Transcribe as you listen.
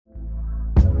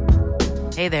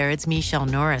Hey there, it's Michelle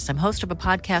Norris. I'm host of a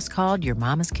podcast called Your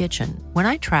Mama's Kitchen. When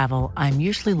I travel, I'm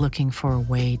usually looking for a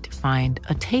way to find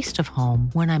a taste of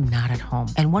home when I'm not at home.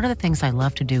 And one of the things I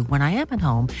love to do when I am at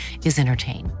home is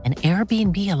entertain. And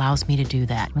Airbnb allows me to do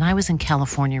that. When I was in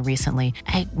California recently,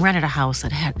 I rented a house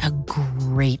that had a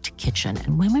great kitchen.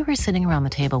 And when we were sitting around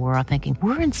the table, we were all thinking,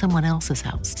 we're in someone else's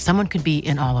house. Someone could be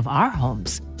in all of our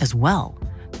homes as well.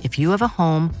 If you have a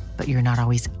home, but you're not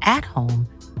always at home,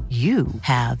 you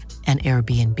have an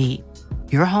Airbnb.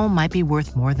 Your home might be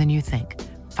worth more than you think.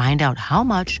 Find out how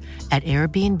much at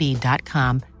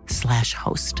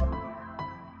airbnb.com/host.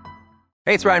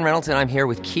 Hey, it's Ryan Reynolds, and I'm here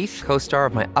with Keith, co-star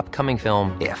of my upcoming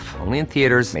film, If, only in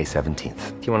theaters May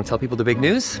 17th. Do you want to tell people the big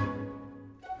news?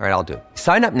 All right, I'll do it.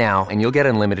 Sign up now and you'll get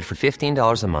unlimited for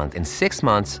 $15 a month and 6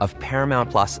 months of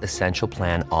Paramount Plus Essential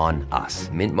Plan on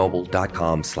us.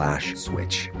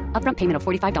 MintMobile.com/switch. Upfront payment of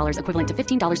 $45 equivalent to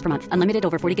 $15 per month. Unlimited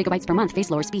over 40 gigabytes per month. Face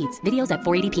lower speeds. Videos at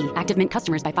 480p. Active Mint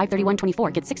customers by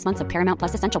 531.24 get 6 months of Paramount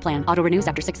Plus Essential Plan. Auto renews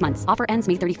after 6 months. Offer ends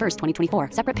May 31st, 2024.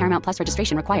 Separate Paramount Plus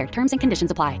registration required. Terms and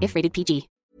conditions apply if rated PG.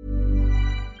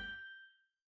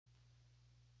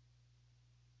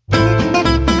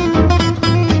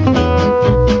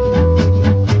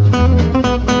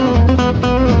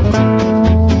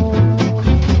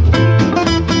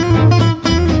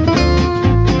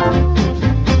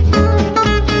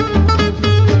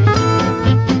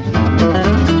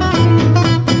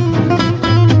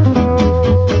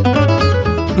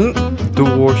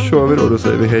 Då kör vi då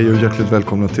säger vi hej och hjärtligt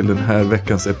välkomna till den här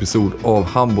veckans episod av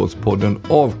Handbollspodden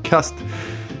Avkast.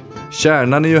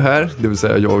 Kärnan är ju här, det vill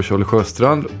säga jag och Charlie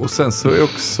Sjöstrand. Och sen så är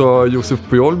också Josef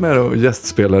Pujol med och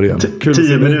gästspelar igen.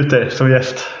 10 minuter som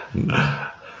gäst.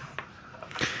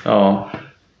 Ja,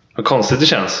 vad konstigt det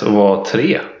känns att vara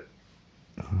 3.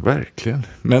 Verkligen.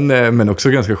 Men också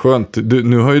ganska skönt.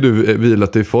 Nu har ju du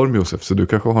vilat dig i form, Josef, så du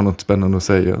kanske har något spännande att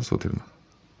säga så till mig.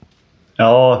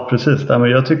 Ja, precis. Ja, men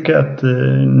jag tycker att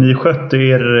ni skötte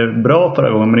er bra förra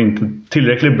gången, men inte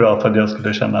tillräckligt bra för att jag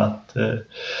skulle känna att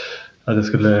det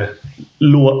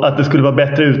skulle vara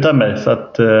bättre utan mig. Så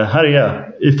att här är jag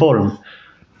i form.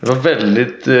 Det var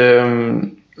väldigt...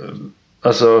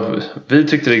 vi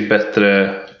tyckte det gick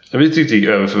bättre. Vi tyckte det gick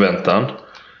över förväntan.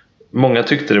 Många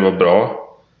tyckte det var bra.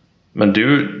 Men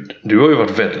du har ju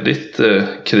varit väldigt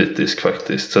kritisk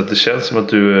faktiskt. Så att det känns som att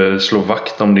du slår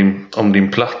vakt om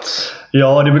din plats.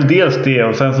 Ja, det är väl dels det.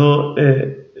 Och sen så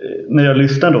när jag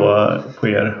lyssnar då på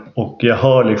er och jag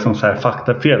hör liksom så här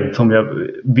faktafel som jag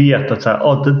vet att så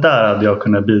här, det där hade jag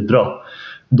kunnat bidra.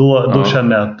 Då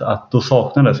känner jag att då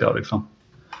saknades jag liksom.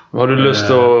 Har du lust att...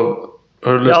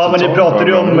 Ja, men ni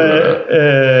pratade ju om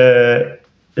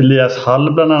Elias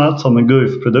Hall bland annat som en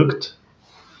GUIF-produkt.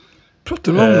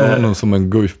 Pratar du om honom som en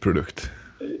GUIF-produkt?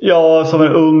 Ja, som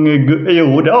en ung...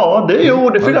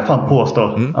 det vill jag fan påstå.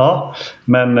 Mm. Ja,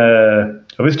 men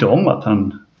jag visste om att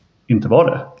han inte var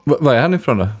det. Var är han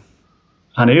ifrån då?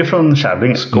 Han är ju från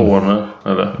Kävlinge. Skåne,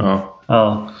 eller? Ja.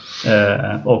 Ja,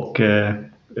 och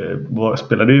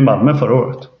spelade ju i Malmö förra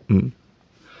året. Mm.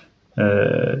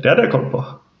 Det hade jag koll på.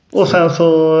 Och sen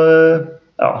så,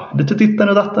 lite titten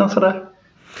och datten sådär.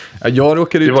 Ja, jag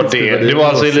råkade ju det var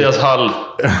alltså Elias Hall.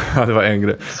 Ja, det var en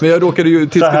grej. Men jag råkade ju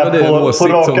tillskriva dig en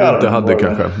åsikt som du inte hade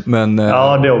kanske. Men,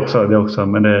 ja, det också.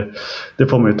 Men det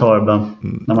får man ju ta ibland.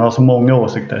 När man har så många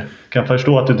åsikter. Kan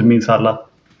förstå att du inte minns alla.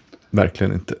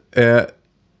 Verkligen inte.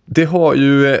 Det har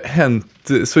ju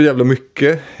hänt så jävla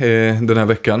mycket den här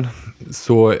veckan.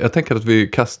 Så jag tänker att vi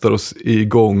kastar oss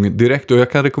igång direkt. Och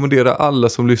jag kan rekommendera alla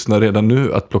som lyssnar redan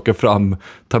nu att plocka fram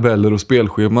tabeller och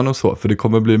spelscheman och så. För det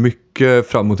kommer bli mycket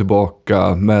fram och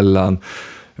tillbaka mellan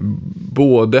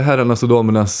både herrarnas och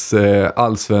damernas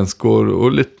allsvenskor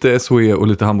och lite SHE och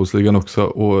lite handbollsligan också.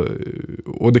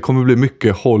 Och det kommer bli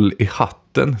mycket håll i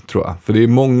hatten tror jag. För det är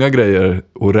många grejer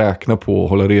att räkna på och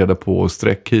hålla reda på och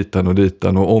streck hitan och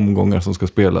ditan och omgångar som ska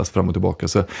spelas fram och tillbaka.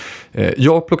 Så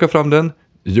jag plockar fram den.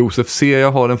 Josef ser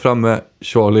jag har den framme.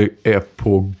 Charlie är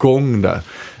på gång där.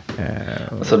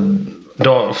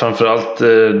 Framförallt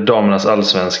damernas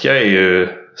allsvenska är ju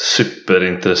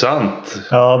superintressant.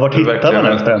 Ja, vart hittar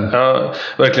man den? Ja,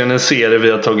 verkligen en serie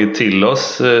vi har tagit till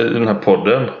oss i den här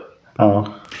podden. Ja.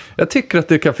 Jag tycker att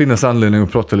det kan finnas anledning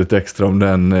att prata lite extra om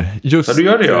den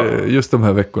just de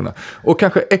här veckorna. Och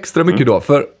kanske extra mycket då,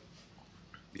 för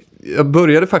Jag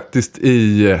började faktiskt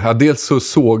dels så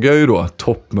såg jag ju då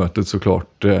toppmötet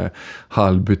såklart,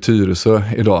 Hallby-Tyresö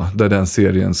idag, där den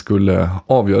serien skulle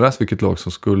avgöras, vilket lag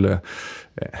som skulle,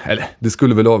 eller det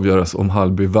skulle väl avgöras om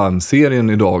Hallby vann serien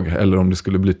idag eller om det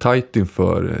skulle bli tajt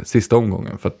inför sista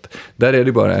omgången, för att där är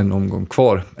det bara en omgång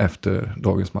kvar efter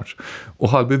dagens match. Och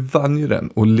Hallby vann ju den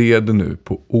och leder nu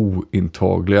på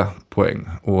ointagliga poäng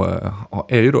och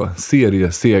är ju då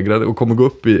seriesegrade och kommer gå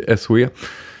upp i SHE.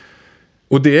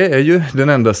 Och det är ju den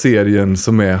enda serien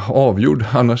som är avgjord.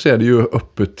 Annars är det ju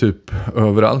öppet typ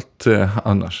överallt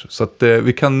annars. Så att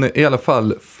vi kan i alla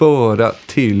fall föra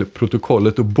till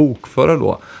protokollet och bokföra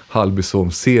då Hallby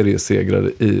som seriesegrare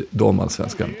i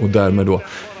damallsvenskan. Och därmed då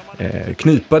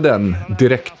knipa den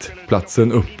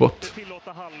direktplatsen uppåt.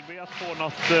 Tillåta Hallby att få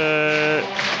något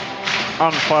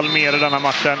anfall mer i denna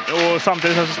matchen. Och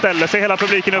samtidigt så ställer sig hela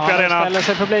publiken upp i arenan. Ställer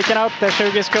sig publiken upp. Det är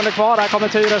 20 sekunder kvar. Här kommer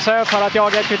Tyresö för att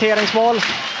jaga ett kvitteringsmål.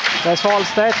 Det är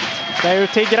Svalstedt. Det är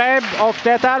ut till Greb och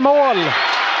det är mål.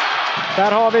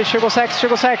 Där har vi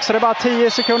 26-26 så det är bara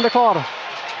 10 sekunder kvar.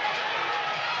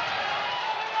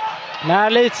 När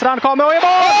Lidstrand kommer och gör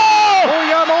mål! Hon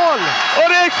gör mål! Och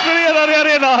det exploderar i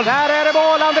arenan! Där är det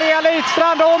mål, Andrea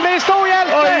Lidstrand, och hon blir stor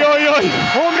hjälte! Oj, oj, oj!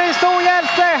 Hon blir stor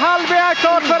hjälte! Hallby är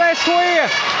klart för SHE!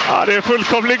 Ja, det är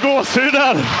fullkomlig gåshud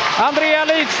där! Andrea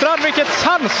Lidstrand, vilket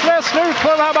sanslöst slut på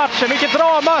den här matchen! Vilket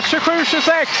drama,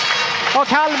 27-26! Och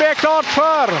Hallby är klart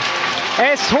för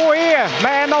SHE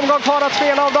med en omgång kvar att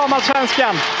spela av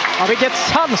damallsvenskan. Ja, vilket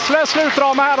sanslöst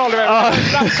slutdrama här, Oliver.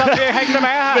 Så att vi hängde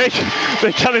med här.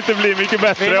 Det kan inte bli mycket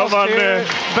bättre. Vi måste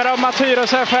berömma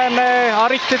Tyresö för en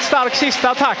riktigt stark sista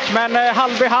attack. Men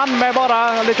Hallby hann med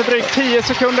bara lite drygt 10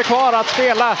 sekunder kvar att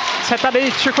spela. Sätta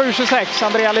dit 27-26,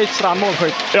 Andrea Lidstrand,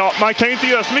 målskytt. Ja, man kan ju inte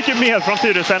göra så mycket mer från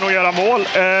Tyresö än att göra mål.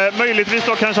 Möjligtvis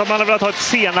då kanske att man har velat ha ett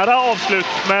senare avslut.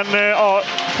 Men ja,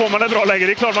 får man ett bra läge,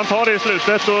 det är klart man tar det i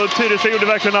slutet. Och Tyresö gjorde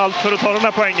verkligen allt för att ta den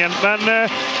här poängen. Men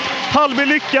Hallby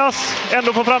lyckas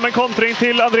ändå få fram en kontring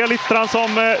till Andrea Lidstrand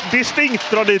som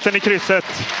distinkt drar dit den i krysset.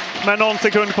 Med någon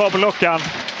sekund kvar på klockan.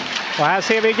 Och här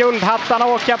ser vi guldhattarna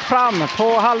åka fram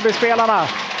på Hallby-spelarna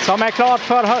som är klart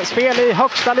för spel i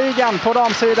högsta ligan på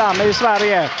damsidan i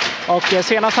Sverige. Och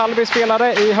senast Hallby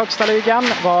spelade i högsta ligan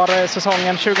var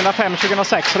säsongen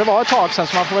 2005-2006. Så det var ett tag sedan,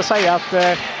 så man får väl säga att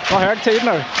det var hög tid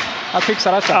nu att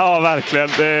fixa detta. Ja, verkligen.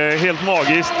 Det är helt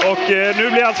magiskt. Och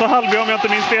nu blir alltså Hallby, om jag inte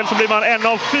minns fel, så blir man en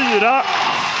av 4.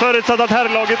 Förutsatt att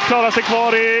herrlaget klarar sig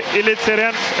kvar i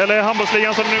elitserien, eller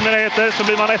handbollsligan som det numera heter, så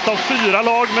blir man ett av 4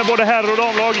 lag med både herr- och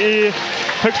damlag i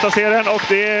högsta serien. Och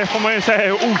det får man ju säga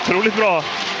är otroligt bra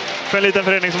för en liten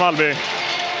förening som Hallby.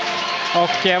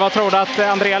 Och vad tror du att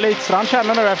Andrea Lidstrand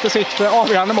känner nu efter sitt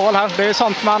avgörande mål här? Det är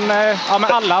sånt man, ja,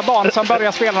 med alla barn som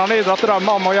börjar spela någon idrott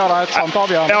drömmer om att göra ett sånt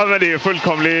avgörande. Ja, men det är ju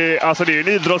fullkomligt, alltså det är ju en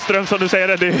idrottsdröm som du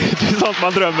säger. Det är sånt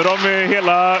man drömmer om i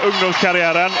hela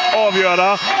ungdomskarriären.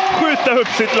 Avgöra, skjuta upp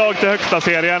sitt lag till högsta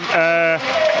serien.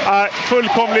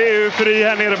 Fullkomlig eufori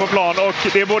här nere på plan. Och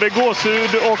det är både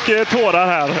gåshud och tårar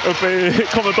här uppe i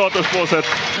kommentatorsbåset.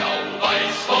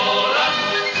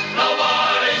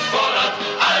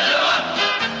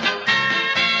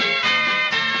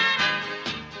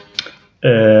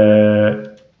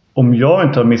 Om jag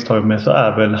inte har misstagit mig så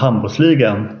är väl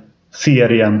handbollsligan,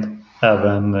 serien,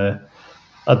 även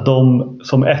att de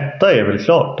som etta är väl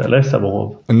klart, eller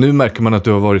Sävehof? Nu märker man att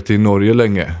du har varit i Norge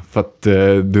länge för att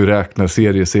du räknar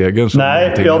seriesegern som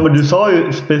nej, ja, men du sa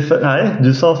ju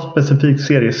du sa specifikt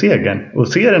seriesegern, och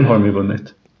serien har de ju vunnit.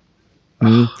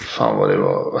 Fan vad det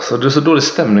var. Alltså, det är så dålig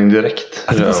stämning direkt.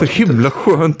 Det var så himla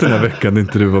skönt den här veckan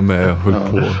inte du var med och höll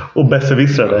på. Och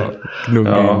besserwissrade.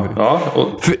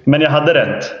 Men jag hade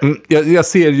rätt. Jag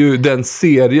ser ju den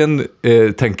serien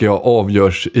tänker jag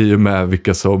avgörs i och med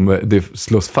vilka som det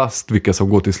slås fast, vilka som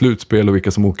går till slutspel och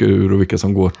vilka som åker ur och vilka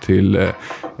som går till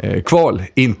kval.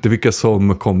 Inte vilka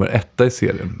som kommer etta i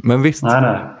serien. Men visst.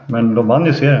 Nej. Men de vann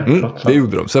ju serien. Det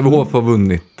gjorde de. Sävehof har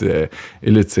vunnit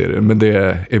elitserien, men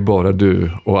det är bara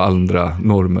du och andra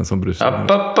normen som bryr sig.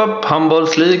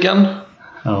 Handbollsligan.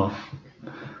 Ja.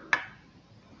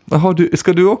 Jaha,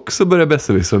 ska du också börja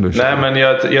besserwissa nu? Nej, men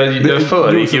jag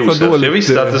föregick Josef. Jag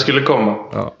visste att det skulle komma.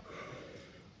 Ja.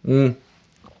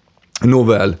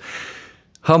 Nåväl.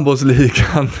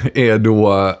 Handbollsligan är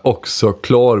då också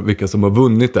klar vilka som har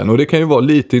vunnit den. Och det kan ju vara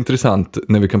lite intressant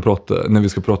när vi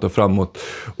ska prata framåt.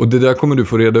 Och det där kommer du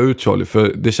få reda ut, Charlie.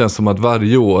 För det känns som att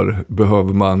varje år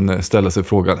behöver man ställa sig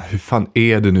frågan: hur fan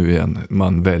är det nu igen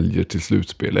man väljer till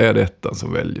slutspel? Är det ettan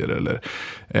som väljer? Eller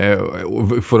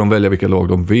får de välja vilka lag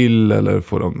de vill? Eller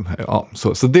får de, ja,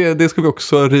 så det ska vi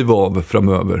också riva av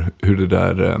framöver. Hur det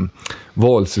där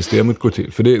valsystemet går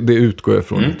till. För det utgår jag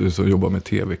från att du som jobbar med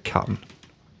tv kan.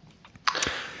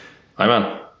 Amen.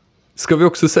 Ska vi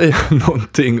också säga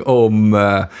någonting om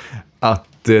att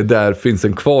där finns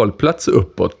en kvalplats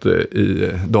uppåt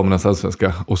i damernas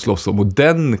allsvenska och slåss om, och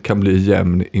den kan bli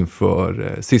jämn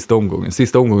inför sista omgången.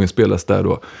 Sista omgången spelas där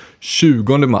då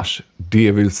 20 mars,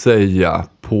 det vill säga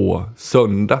på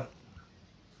söndag.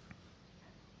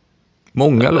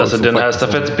 Många lag alltså den här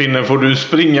stafettpinnen får du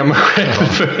springa med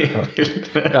själv.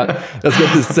 Ja, jag ska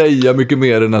inte säga mycket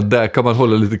mer än att där kan man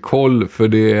hålla lite koll, för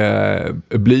det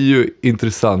blir ju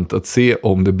intressant att se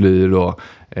om det blir då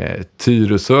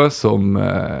Tyresö som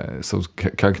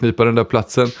kan knipa den där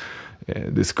platsen.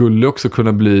 Det skulle också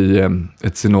kunna bli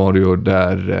ett scenario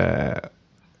där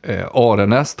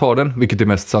Aranäs tar den, vilket är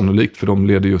mest sannolikt för de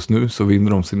leder just nu, så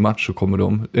vinner de sin match så kommer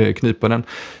de knipa den.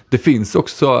 Det finns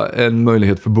också en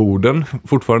möjlighet för Boden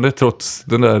fortfarande, trots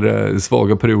den där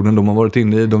svaga perioden de har varit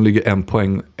inne i. De ligger 1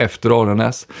 poäng efter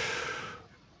Aranäs.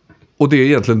 Och det är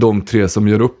egentligen de 3 som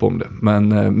gör upp om det.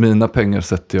 Men mina pengar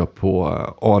sätter jag på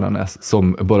Aranäs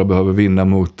som bara behöver vinna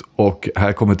mot, och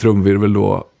här kommer trumvirvel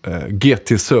då,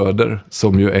 GT Söder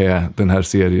som ju är den här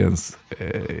seriens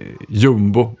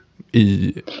jumbo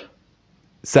i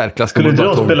särklass. Skulle inte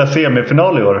de spela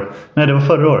semifinal i år? Nej, det var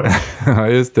förra året. Ja,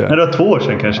 just det. Nej, det var 2 år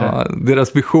sedan kanske. Ja,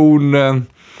 deras vision...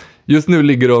 Just nu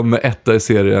ligger de 1 i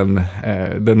serien,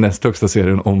 den näst högsta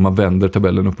serien om man vänder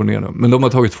tabellen upp och ner. Men de har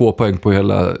tagit 2 poäng på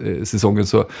hela säsongen,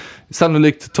 så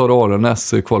sannolikt tar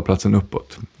Aranäs kvalplatsen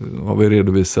uppåt. Då har vi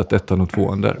redovisat 1 och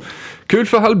 2 där. Kul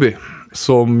för Hallby,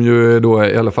 som ju då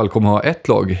i alla fall kommer ha 1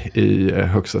 lag i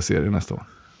högsta serien nästa år.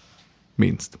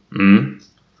 Minst. Mm.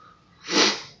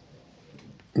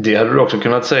 Det hade du också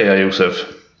kunnat säga, Josef.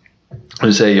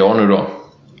 Nu säger jag nu då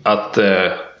att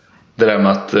det där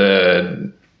med att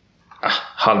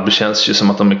Hallby känns ju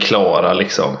som att de är klara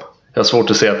liksom. Jag har svårt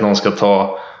att se att någon ska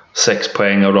ta 6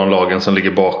 poäng av de lagen som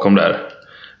ligger bakom där.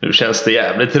 Nu känns det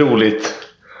jävligt roligt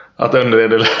att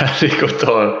Önnered eller RIK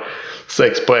tar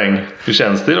 6 poäng. Hur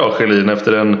känns det idag, Sjölin,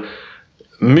 efter den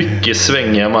mycket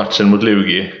svängiga matchen mot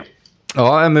Lugi?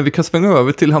 Ja, men vi kan svänga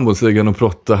över till handbollsligan och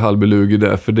prata Hallby-Lugi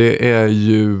där, för det är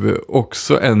ju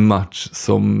också en match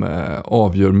som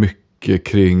avgör mycket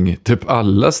kring typ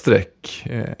alla streck.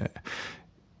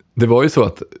 Det var ju så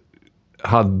att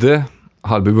hade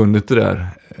Hallby vunnit det där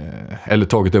eller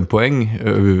tagit en poäng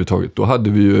överhuvudtaget, då hade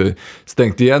vi ju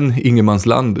stängt igen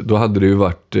ingenmansland. Då hade det ju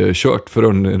varit kört för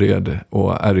Önnered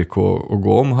och RIK och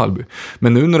gå om Hallby.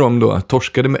 Men nu när de då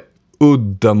torskade med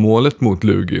uddamålet mot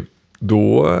Lugi,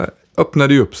 då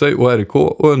öppnade ju upp sig, och RIK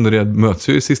och Önnered möts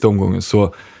ju i sista omgången,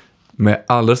 så med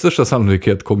allra största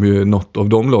sannolikhet kommer ju något av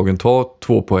de lagen ta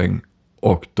 2 poäng,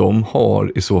 och de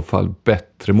har i så fall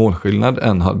bättre målskillnad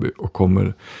än Hallby och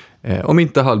kommer, om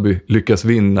inte Hallby lyckas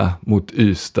vinna mot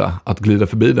Ystad, att glida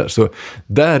förbi där. Så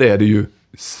där är det ju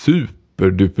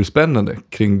superduper spännande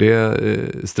kring det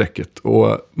strecket,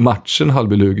 och matchen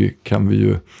Hallby-Lugi kan vi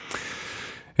ju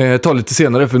ta lite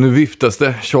senare, för nu viftas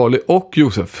det. Charlie och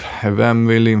Josef, vem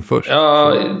vill in först?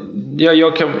 Ja,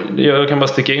 jag kan bara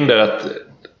sticka in där att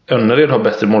Önnered har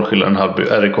bättre målskillnad än Hallby.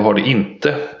 RIK har det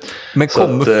inte. Men så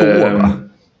kommer få, va?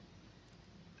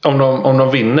 Om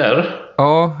de vinner,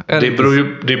 ja,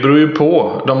 det beror ju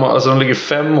på. De ligger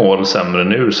 5 mål sämre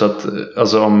nu, så att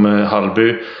alltså, om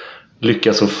Hallby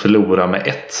lyckas att förlora med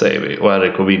 1, säger vi, och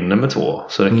RIK vinner med 2,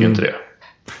 så räcker ju inte det.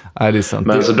 Nej, det är sant.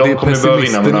 Men så de kommer behöva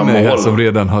vinna med några mål. Som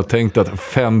redan har tänkt att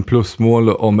 5 plus mål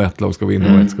om ett lag ska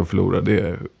vinna och ett ska förlora, det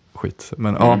är skit.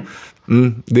 Men ja,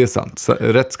 det är sant. Så,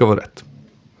 rätt ska vara rätt.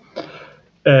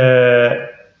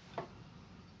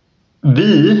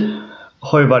 Vi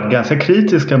har ju varit ganska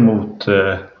kritiska mot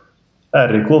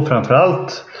RIK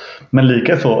framförallt, men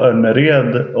likaså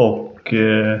Önnered och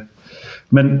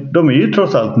men de är ju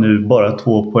trots allt nu bara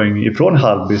 2 poäng ifrån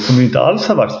Hallby, som vi inte alls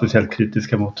har varit speciellt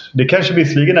kritiska mot. Det kanske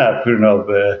visserligen är på grund av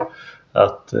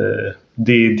att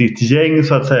det är ditt gäng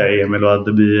så att säga, Emil, och att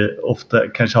vi ofta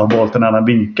kanske har valt en annan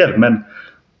vinkel,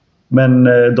 men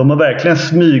de har verkligen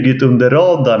smygit under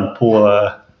radarn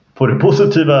på det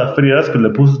positiva, för deras skull, det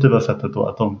positiva sättet då,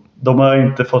 att de har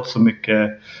inte fått så mycket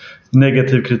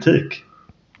negativ kritik.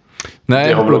 Nej,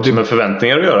 det har väl också med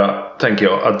förväntningar att göra, tänker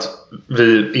jag. Att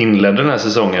vi inledde den här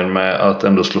säsongen med att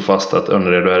ändå slå fast att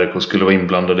Önnered och RIK skulle vara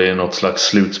inblandade i något slags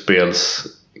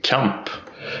slutspelskamp.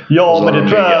 Ja, men det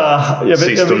tror jag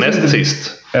sist och näst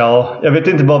sist. Ja, jag vet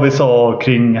inte vad vi sa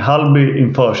kring Hallby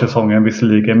inför säsongen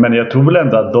visserligen, men jag tror väl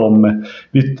ändå att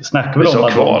vi snackar väl om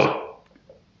att kval.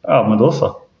 Ja, men då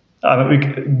så. Ja,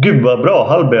 men gud vad bra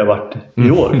Hallby har varit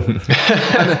i år.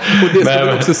 Och det ska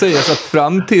väl också sägas att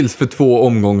fram tills för 2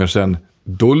 omgångar sedan,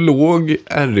 då låg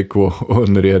RIK och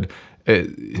Önnered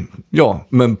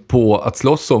men på att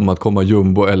slåss om att komma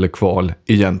jumbo eller kval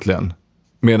egentligen.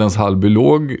 Medan Hallby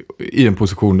låg i en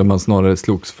position där man snarare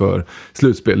slogs för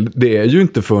slutspel. Det är ju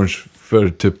inte förrän för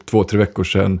typ 2-3 veckor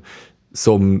sedan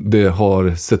som det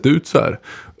har sett ut så här.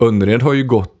 Önnered har ju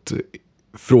gått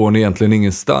från egentligen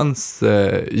ingenstans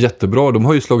jättebra. De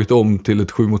har ju slagit om till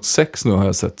ett 7-6 nu, har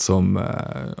jag sett, som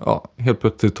helt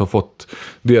plötsligt har fått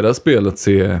deras spel att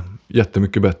se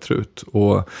jättemycket bättre ut.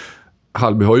 Och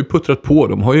Hallby har ju puttrat på.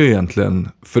 De har ju egentligen,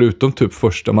 förutom typ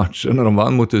första matchen när de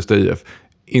vann mot Ystad IF,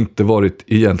 inte varit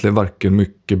egentligen varken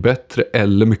mycket bättre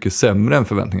eller mycket sämre än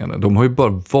förväntningarna. De har ju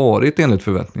bara varit enligt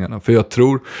förväntningarna. För jag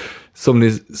tror, som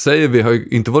ni säger, vi har ju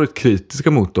inte varit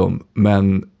kritiska mot dem,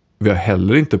 men vi har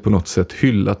heller inte på något sätt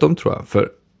hyllat dem, tror jag. För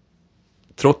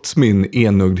trots min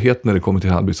enögdhet när det kommer till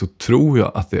Hallby så tror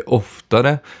jag att det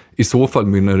oftare i så fall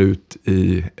mynnar ut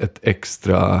i ett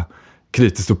extra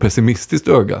kritiskt och pessimistiskt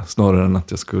öga, snarare än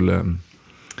att jag skulle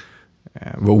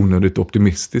vara onödigt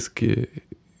optimistisk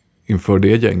inför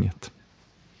det gänget.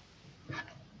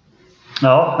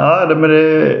 Ja, men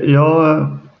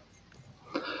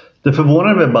det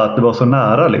förvånar mig bara att det var så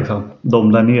nära liksom,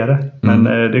 de där nere. Men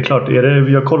det är klart,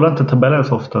 jag kollar inte tabellen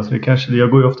så ofta, så jag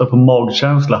går ju ofta på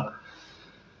magkänsla.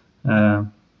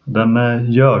 Den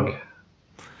ljög.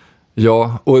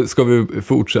 Ja, och ska vi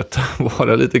fortsätta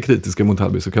vara lite kritiska mot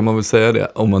Hallby så kan man väl säga det.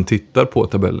 Om man tittar på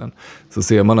tabellen så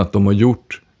ser man att de har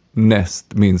gjort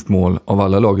näst minst mål av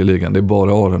alla lag i ligan. Det är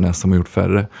bara Aranäs som har gjort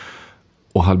färre.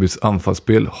 Och Hallbys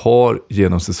anfallsspel har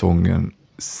genom säsongen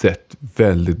sett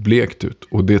väldigt blekt ut.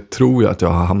 Och det tror jag att jag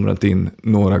har hamrat in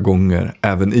några gånger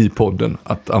även i podden,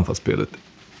 att anfallsspelet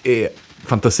är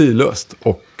fantasilöst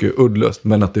och uddlöst,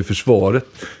 men att det är försvaret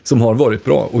som har varit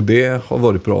bra, och det har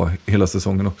varit bra hela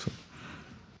säsongen också.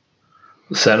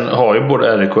 Sen har ju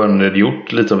både RIK och Önnered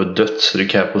gjort lite av ett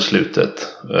dödsryck här på slutet.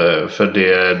 För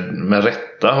det, med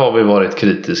rätta har vi varit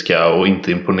kritiska och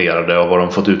inte imponerade av vad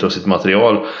de fått ut av sitt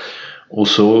material. Och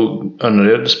så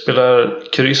Önnered spelar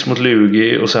kryss mot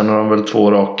Lugi, och sen har de väl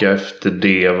 2 raka efter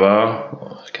Deva.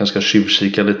 Kanske ska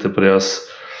tjuvkika lite på deras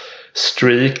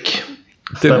streak.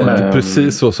 Det var inte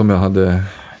precis så som jag hade,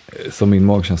 som min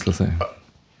magkänsla säger.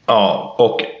 Ja,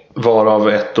 och varav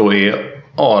ett då är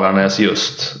Aranäs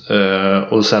just.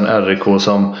 Och sen RIK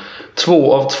som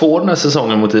 2 av 2 den här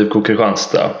säsongen mot IFK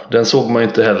Kristianstad. Den såg man ju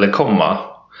inte heller komma.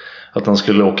 Att de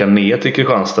skulle åka ner till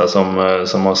Kristianstad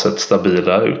som har sett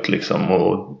stabila ut liksom,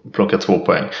 och plocka 2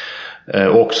 poäng.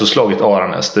 Och också slagit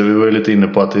Aranäs. Vi var ju lite inne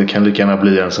på att det kan lika gärna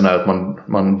bli en sån här att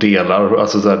man delar.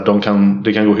 Alltså så här,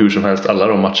 det kan gå hur som helst alla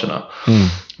de matcherna.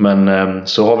 Men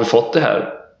så har vi fått det här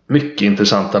mycket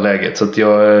intressanta läget. Så att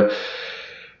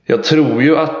jag tror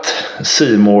ju att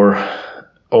Seymour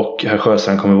och herr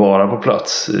Sjöstrand kommer vara på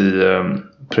plats i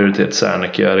prioritet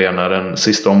Serneke Arena den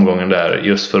sista omgången där,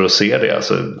 just för att se det.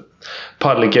 Alltså,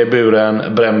 Palicka i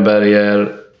buren,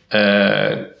 Bremberger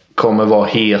kommer vara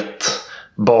het.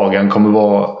 Bagan kommer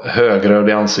vara högröd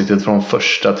i ansiktet från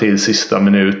första till sista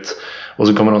minut. Och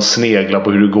så kommer de snegla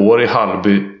på hur det går i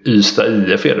Hallby Ystad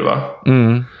IF, är det va?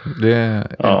 Det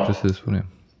är precis på det.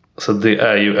 Så det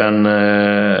är ju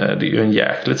en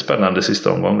jäkligt spännande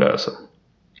sista omgång där alltså.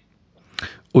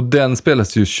 Och den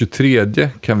spelas ju 23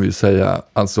 kan vi säga,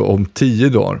 alltså om 10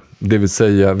 dagar. Det vill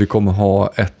säga vi kommer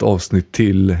ha ett avsnitt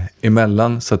till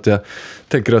emellan. Så att jag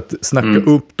tänker att snacka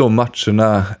upp de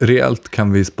matcherna rejält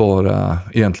kan vi spara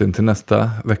egentligen till nästa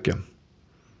vecka.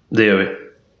 Det gör vi.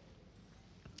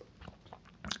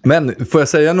 Men får jag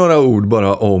säga några ord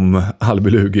bara om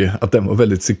Hallby-Lugi, att den var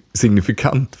väldigt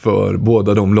signifikant för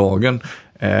båda de lagen.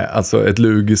 Alltså ett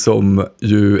Lugi som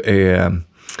ju är...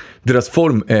 Deras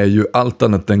form är ju allt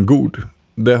annat än god.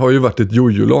 Det har ju varit ett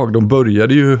jojo-lag. De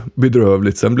började ju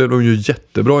bedrövligt. Sen blev de ju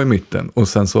jättebra i mitten. Och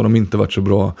sen så har de inte varit så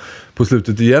bra på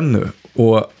slutet igen nu.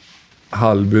 Och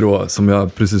Hallby då, som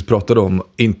jag precis pratade om,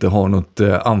 inte har något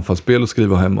anfallsspel att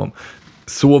skriva hem om.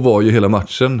 Så var ju hela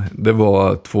matchen. Det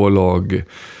var 2 lag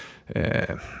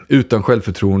utan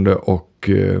självförtroende och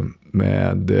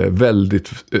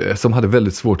som hade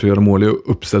väldigt svårt att göra mål i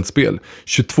uppställt spel.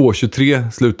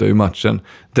 22-23 slutade ju matchen.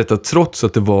 Detta trots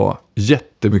att det var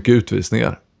jättemycket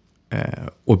utvisningar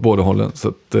åt båda hållen. Så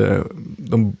att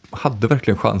de hade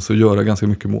verkligen chans att göra ganska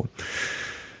mycket mål.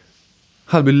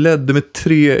 Hallby ledde med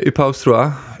 3 i paus, tror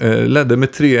jag. Ledde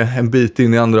med 3 en bit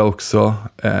in i andra också.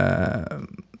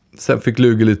 Sen fick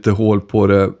Lugi lite hål på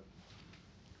det.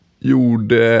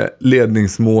 Gjorde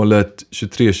ledningsmålet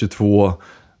 23-22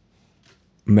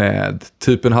 med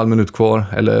typ en halv minut kvar,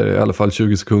 eller i alla fall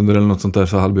 20 sekunder eller något sånt där,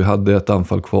 så Hallby hade ett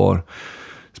anfall kvar.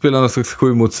 Spelarna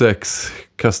 7-6,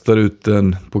 kastar ut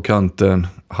den på kanten,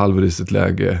 halvrisigt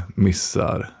läge,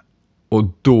 missar. Och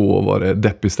då var det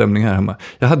deppig stämning här hemma.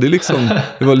 Jag hade liksom,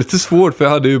 det var lite svårt för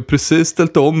jag hade ju precis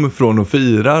ställt om från att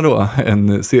fira då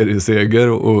en serieseger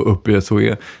och upp i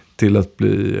SHE till att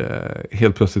bli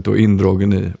helt plötsligt då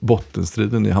indragen i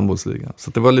bottenstriden i handbollsligan.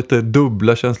 Så det var lite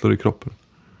dubbla känslor i kroppen.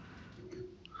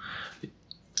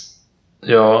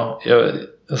 Ja,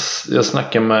 jag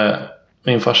snackade med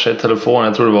min farsa i telefon.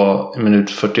 Jag tror det var i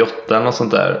minut 48 eller något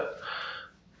sånt där.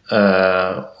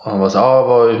 Och han var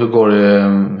så hur går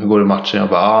det i matchen? Jag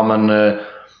bara,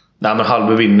 men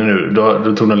Hallby vinner nu.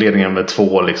 Då tog de ledningen med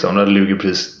 2 liksom. Då hade Lugi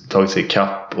precis tagit sig i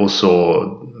kapp. Och så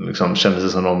liksom kändes det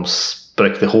som de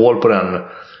spräckte hål på den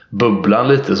bubblan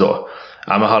lite så.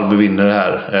 Ja, men Hallby vinner det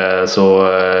här. Så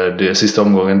det sista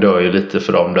omgången dör ju lite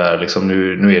för dem där. Liksom,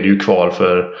 nu är det ju kvar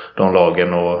för de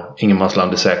lagen och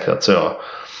ingenmansland är säkrat, så jag.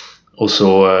 Och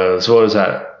så var det så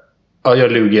här. Ja,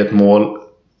 jag Lugi ett mål.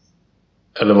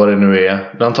 Eller vad det nu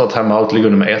är. När han tar timeout, ligger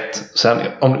under med 1. Sen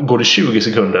går det 20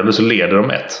 sekunder eller så leder de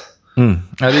 1.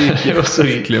 Ja, det gick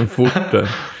verkligen fort där.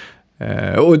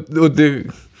 Och det,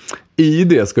 i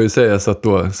det ska ju sägas att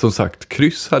då, som sagt,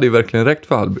 kryss hade ju verkligen räckt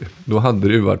för Hallby. Då hade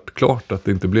det ju varit klart att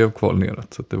det inte blev kval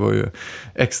neråt. Så det var ju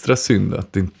extra synd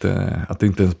att det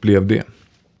inte ens blev det.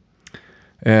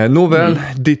 Nåväl,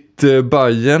 ditt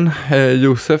Bayern,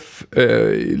 Josef,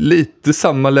 lite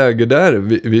samma läge där.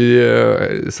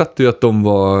 Vi satte ju att de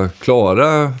var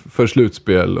klara för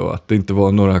slutspel och att det inte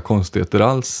var några konstigheter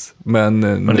alls. Men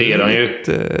det är de ju.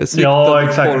 Ja,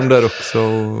 exakt. Form där också.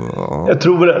 Ja. Jag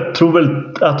tror väl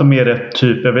att de är rätt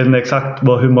typ. Jag vet inte exakt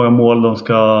hur många mål de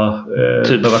ska...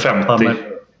 typ 50. Men,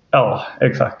 ja,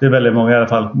 exakt. Det är väldigt många i alla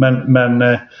fall.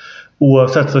 Men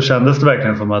oavsett så kändes det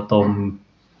verkligen som att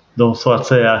de så att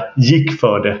säga gick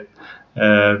för det.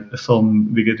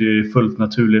 Vilket är fullt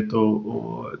naturligt.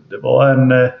 Och det var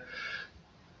en...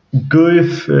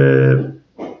 Guif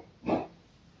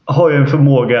har ju en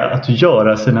förmåga att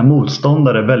göra sina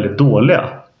motståndare väldigt dåliga.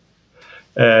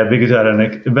 Vilket är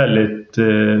en väldigt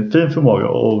fin förmåga.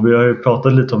 Och vi har ju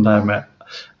pratat lite om det här med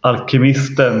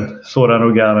alkemisten Zoran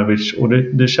Oganovic. Och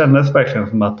det kändes verkligen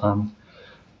som att han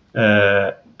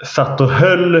satt och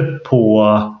höll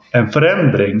på en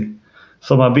förändring.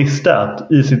 Som man visste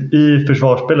att i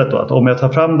försvarsspelet då, att om jag tar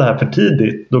fram det här för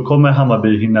tidigt, då kommer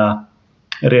Hammarby hinna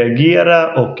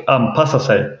reagera och anpassa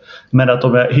sig. Men att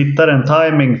om jag hittar en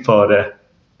timing för det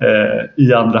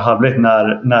i andra halvlek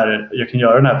när jag kan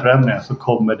göra den här förändringen, så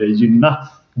kommer det gynna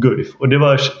Guif. Och det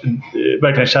var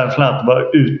verkligen känslan att det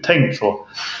var uttänkt så.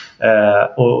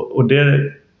 Och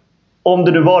det, om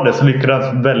det nu var det, så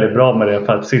lyckades väldigt bra med det.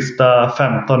 För att sista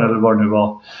 15 eller vad det nu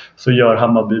var, så gör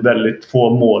Hammarby väldigt få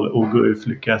mål. Och Guif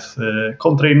lyckas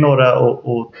kontra in några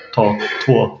och ta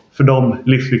 2 för dem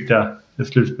livsviktiga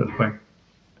slutspelspoäng.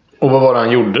 Och vad var det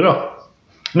han gjorde då?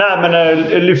 Nej, men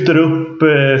lyfter upp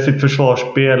sitt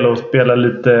försvarsspel och spelar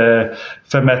lite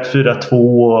 5-1-4-2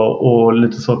 och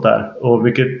lite sånt där. Och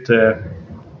vilket...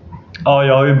 ja,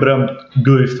 jag har ju berömt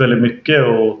Guif väldigt mycket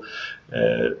och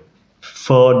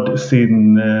för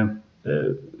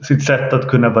sitt sätt att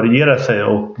kunna variera sig,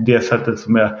 och det sättet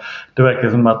som det verkar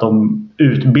som att de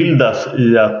utbildas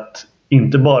i att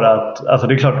inte bara att, alltså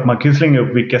det är klart att man kan slänga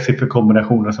upp vilka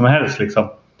sifferkombinationer som helst liksom.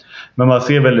 Men man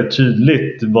ser väldigt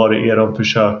tydligt vad det är de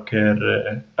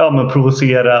försöker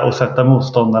provocera och sätta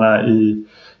motståndarna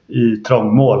i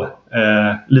trångmål.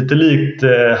 Lite likt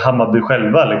Hammarby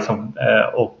själva liksom.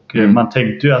 Man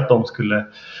tänkte ju att de skulle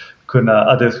kunna,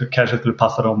 att det kanske skulle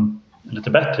passa dem lite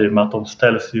bättre, med att de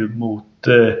ställs ju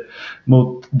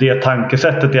mot det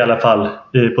tankesättet i alla fall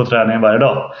på träningen varje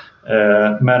dag.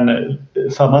 Men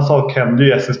samma sak hände ju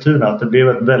i Eskilstuna, att det blev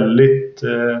ett väldigt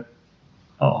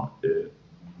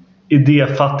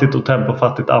idéfattigt och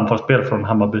tempofattigt anfallsspel från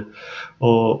Hammarby.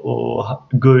 Och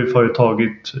Guif har ju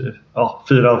tagit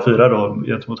 4 av 4 då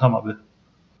gentemot Hammarby.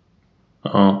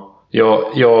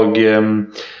 Ja,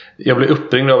 jag blev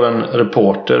uppringd av en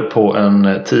reporter på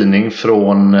en tidning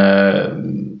från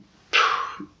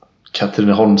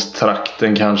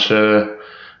Katrineholmstrakten, kanske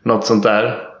något sånt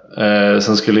där,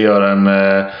 som skulle göra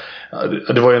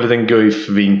det var ju en liten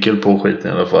Guif-vinkel på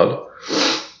skiten i alla fall.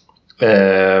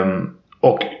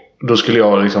 Och då skulle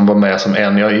jag liksom vara med som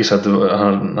en. Jag gissar att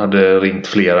han hade ringt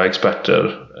flera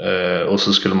experter, och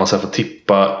så skulle man så här få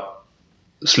tippa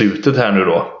slutet här nu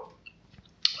då.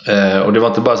 Och det var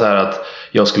inte bara så här att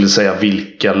jag skulle säga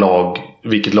vilket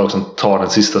lag som tar den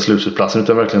sista slutspelsplatsen,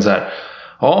 utan verkligen så här: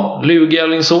 ja, Lugi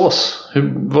Alingsås,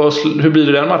 hur blir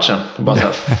det den matchen? Och bara så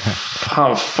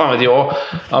här, fan vet jag.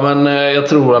 Ja, men jag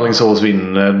tror Alingsås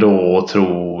vinner, då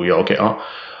tror jag. Okej, ja,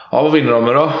 vad vinner de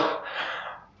med då?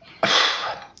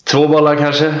 2 bollar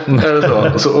kanske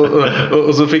eller så.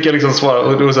 Och så fick jag liksom svara,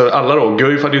 och då så här, alla då,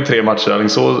 Guif hade ju 3 matcher,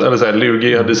 eller så här,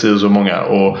 Lugi hade så många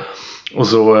och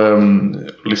så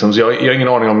liksom, så jag har ingen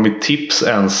aning om mitt tips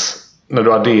ens. När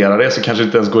du adderar det så kanske det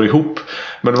inte ens går ihop.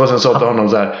 Men det var sen så till honom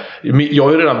så här, jag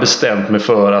har ju redan bestämt mig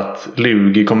för att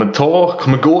Lugi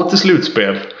kommer gå till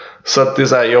slutspel. Så att det är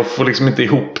så här, jag får liksom inte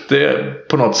ihop det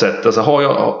på något sätt. Alltså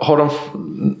har de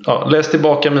läs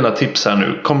tillbaka mina tips här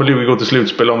nu. Kommer Lugi gå till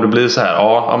slutspel om det blir så här?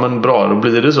 Ja men bra, då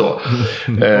blir det så.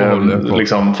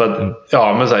 Liksom för att,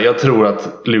 men så här, jag tror att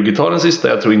Lugi tar den sista.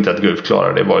 Jag tror inte att Guif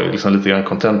klarar det. Det var ju liksom lite grann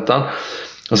kontentan.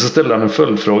 Och så ställde han en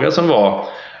följdfråga som var: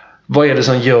 Vad är det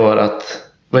som gör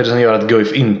att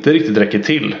Guif inte riktigt räcker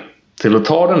till att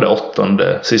ta den där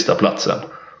 8:e sista platsen?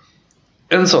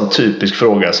 En sån typisk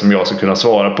fråga som jag ska kunna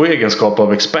svara på i egenskap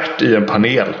av expert i en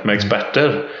panel med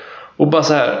experter. Och bara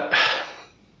så här,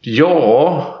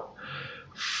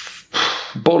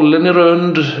 bollen är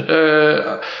rund.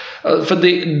 För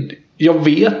jag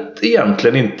vet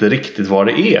egentligen inte riktigt vad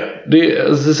det är.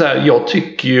 Alltså så här, jag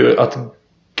tycker ju att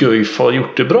Guif har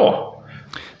gjort det bra.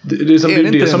 Det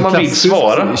är det som man vill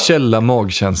svara. Källa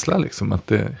magkänsla liksom att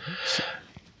det...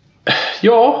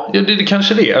 Ja, det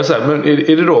kanske det är. Alltså, men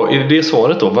är det det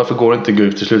svaret då? Varför går inte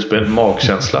Guif till slutspel?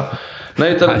 Magkänsla.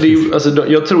 Nej, alltså,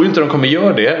 jag tror inte de kommer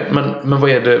göra det. Men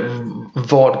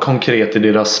vad konkret i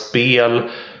deras spel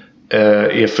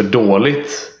är för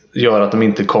dåligt gör att de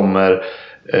inte kommer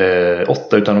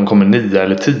 8 utan de kommer 9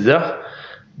 eller 10.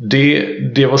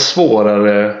 Det var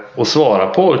svårare att svara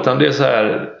på, utan det är så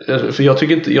här, för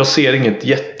jag ser inget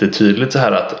jättetydligt så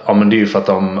här att men det är ju för att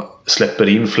de släpper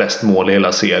in flest mål i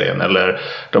hela serien, eller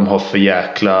de har för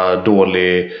jäkla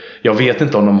dålig, jag vet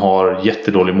inte om de har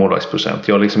jättedålig målvaktsprocent.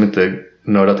 Jag har liksom inte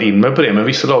nördat in mig på det, men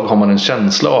vissa lag har man en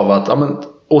känsla av att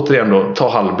återigen då, ta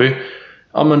Hallby,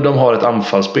 men de har ett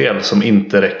anfallsspel som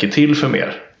inte räcker till för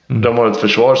mer. De har ett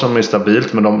försvar som är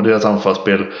stabilt, men deras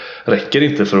anfallsspel räcker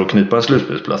inte för att knipa en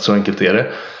slutspelsplats. Så enkelt är det.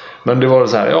 Men det var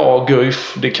så här,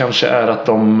 Guif, det kanske är att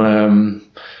de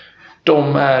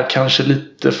är kanske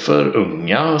lite för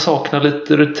unga och saknar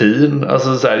lite rutin.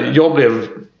 Alltså så här, jag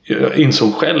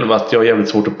insåg själv att jag har jävligt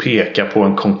svårt att peka på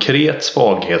en konkret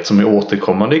svaghet som är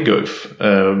återkommande i Guif.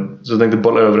 Så jag tänkte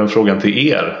bolla över en frågan till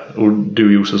er. Och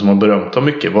du, Josef, som har berömt dem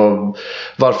mycket.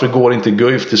 Varför går inte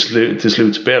Guif till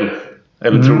slutspel?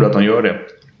 Eller tror du att han gör det?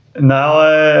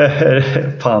 Nej,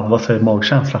 fan vad säger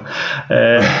magkänsla?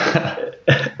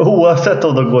 Oavsett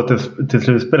om de går till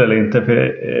slutspel eller inte.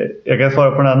 För jag kan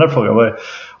svara på den andra frågan.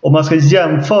 Om man ska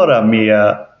jämföra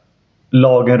med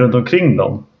lagen runt omkring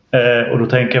dem. Och då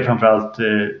tänker jag framförallt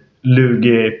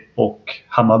Lugi och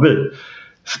Hammarby.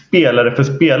 Spelare för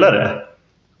spelare.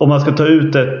 Om man ska ta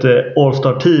ut ett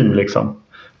All-Star-team liksom.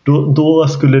 Då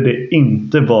skulle det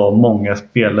inte vara många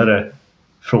spelare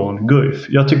från Guif.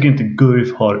 Jag tycker inte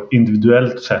Guif har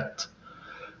individuellt sett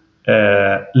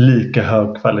lika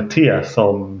hög kvalitet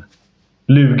som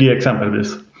Lugi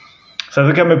exempelvis. Sen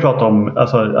så kan man prata om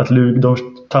att Lugi, de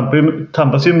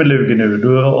tampas ju med Lugi nu.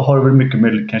 Då har det väl mycket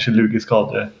med kanske Lugi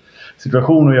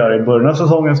skadesituation att göra i början av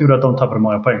säsongen som gjorde att de tappade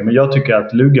många poäng. Men jag tycker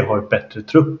att Lugi har ett bättre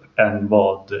trupp än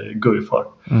vad Guif har.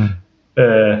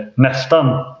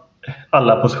 Nästan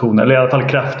alla positioner, eller i alla fall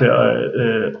kraftig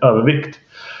övervikt.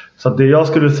 Så det jag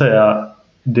skulle säga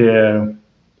det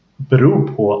beror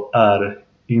på är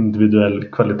individuell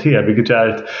kvalitet, vilket är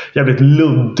ett jävligt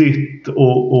luddigt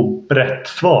och brett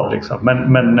svar liksom.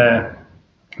 Men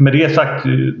med det sagt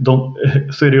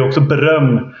så är det också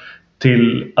beröm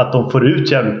till att de får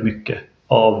ut jävligt mycket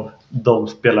av de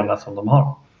spelarna som de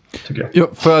har, tycker jag. Ja,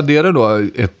 får jag addera då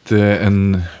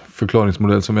en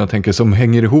förklaringsmodell som jag tänker som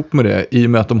hänger ihop med det, i och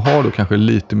med att de har då kanske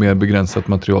lite mer begränsat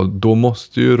material, då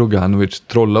måste ju Roganovic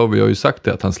trolla, och vi har ju sagt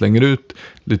det att han slänger ut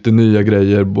lite nya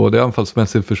grejer både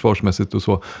anfallsmässigt, försvarsmässigt och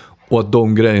så, och att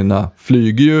de grejerna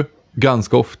flyger ju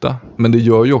ganska ofta, men det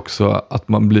gör ju också att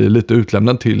man blir lite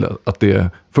utlämnad till att det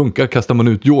funkar. Kastar man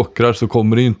ut jokrar så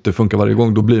kommer det inte funka varje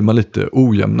gång, då blir man lite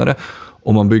ojämnare.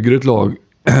 Om man bygger ett lag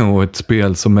och ett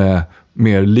spel som är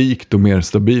mer likt och mer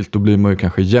stabilt, då blir man ju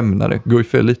kanske jämnare.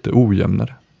 Guif är lite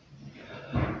ojämnare.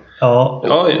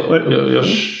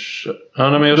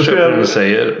 Men jag köper vad du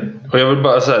säger. Och jag vill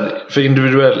bara säga, för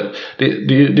individuell,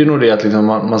 det är nog det att liksom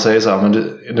man säger så här, men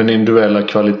den individuella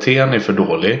kvaliteten är för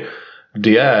dålig.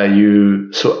 Det är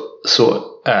ju så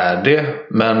är det,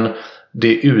 men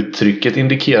det uttrycket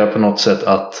indikerar på något sätt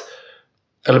att,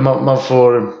 eller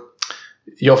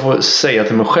jag får säga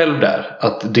till mig själv där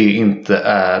att det är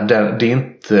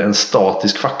inte en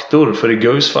statisk faktor. För i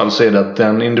Guifs fall så är det att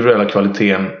den individuella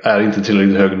kvaliteten är inte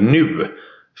tillräckligt hög nu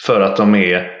för att de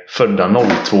är födda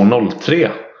 02-03.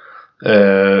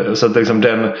 Så att liksom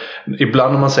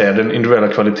ibland om man säger den individuella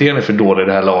kvaliteten är för dålig i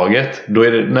det här laget, då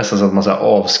är det nästan så att man så här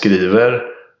avskriver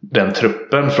den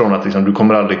truppen från att liksom, du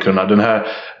kommer aldrig kunna,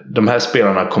 de här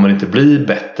spelarna kommer inte bli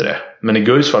bättre. Men i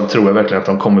Guifs fall tror jag verkligen att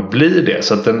de kommer bli det.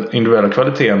 Så att den individuella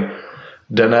kvaliteten,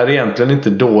 den är egentligen inte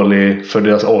dålig för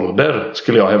deras ålder,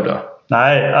 skulle jag hävda.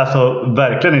 Nej, alltså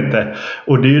verkligen inte.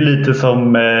 Och det är ju lite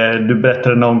som du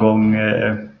berättade någon gång,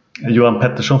 Johan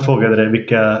Pettersson frågade dig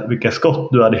vilka skott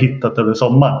du hade hittat över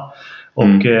sommaren.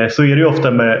 Och så är det ju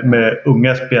ofta med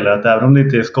unga spelare, att även om det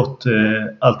inte är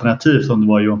skottalternativ som det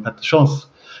var i Johan Petterssons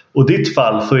och ditt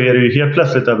fall, så är det ju helt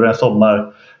plötsligt över en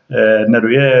sommar, när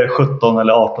du är 17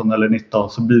 eller 18 eller 19,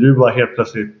 så blir du bara helt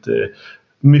plötsligt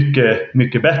mycket,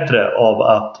 mycket bättre av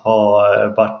att ha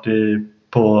varit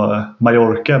på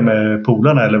Mallorca med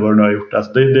polarna eller vad du nu har gjort.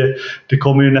 Alltså det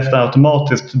kommer ju nästan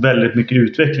automatiskt väldigt mycket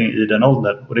utveckling i den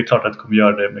åldern. Och det är klart att det kommer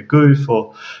göra det med Guif.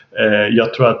 Och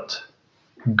jag tror att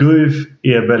Guif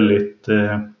är väldigt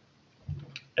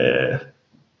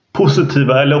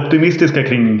positiva eller optimistiska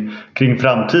kring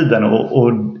framtiden.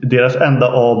 Och deras enda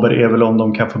aber är väl om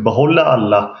de kan få behålla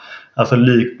alla. Alltså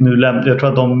jag tror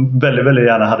att de väldigt, väldigt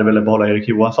gärna hade velat behålla Erik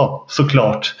Johansson,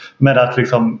 såklart. Men att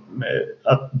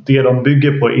att det de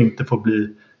bygger på inte får bli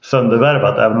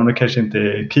söndervärvat, även om det kanske inte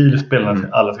är Kiel spelarna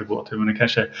alla ska gå till, men det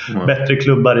kanske är bättre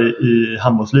klubbar i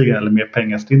handbollsligan eller mer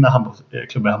pengastinna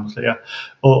klubbar i handbollsligan.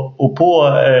 Och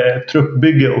på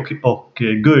truppbygge och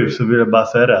Guif så vill jag bara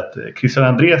säga det att Christian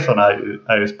Andresson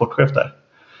är ju sportchef där.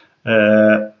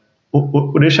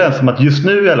 Och det känns som att just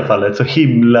nu i alla fall är ett så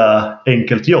himla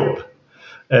enkelt jobb.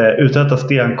 Utan att ha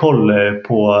stenkoll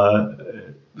på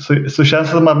så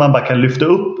känns det som att man bara kan lyfta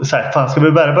upp så här, fan, ska vi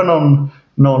värva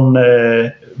någon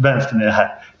vänster i det här?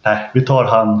 Nej, vi tar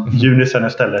han Junisen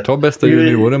istället. Ta bästa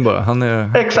junioren bara.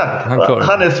 Exakt.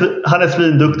 Han är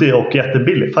svinduktig och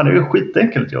jättebillig. Fan, det är ju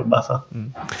skitenkelt jobb alltså.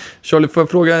 Charlie, får jag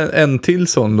fråga en till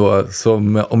sån då,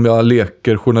 som om jag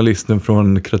leker journalisten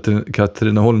från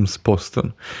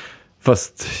Katrineholms-Posten.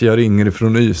 Fast jag ringer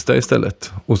ifrån Ystad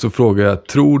istället. Och så frågar jag,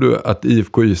 tror du att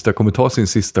IFK Ystad kommer ta sin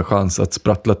sista chans att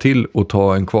sprattla till och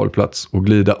ta en kvalplats och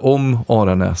glida om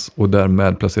Aranäs och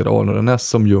därmed placera Aranäs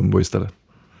som jumbo istället?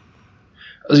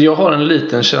 Alltså jag har en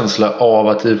liten känsla av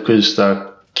att IFK Ystad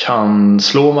kan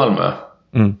slå Malmö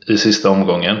i sista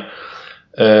omgången.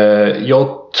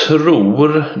 Jag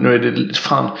tror, nu är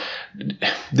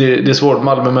det är svårt,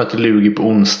 Malmö möter Lugi på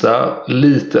onsdag,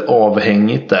 lite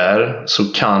avhängigt där, så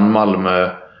kan Malmö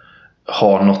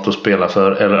ha något att spela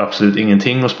för eller absolut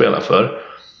ingenting att spela för.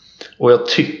 Och jag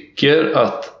tycker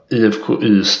att IFK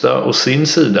Ystad och sin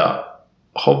sida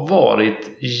har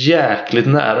varit jäkligt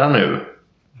nära nu,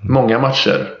 många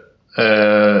matcher.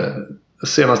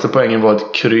 Senaste poängen var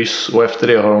ett kryss och efter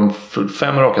det har de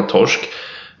 5 raka torsk,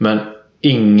 men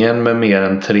ingen med mer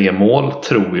än 3 mål,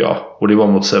 tror jag. Och det var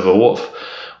mot Sävehof.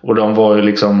 Och de var ju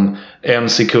liksom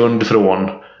 1 sekund från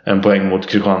en poäng mot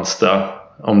Kristianstad,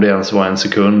 om det ens var 1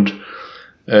 sekund.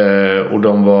 Och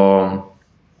de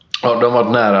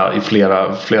var nära i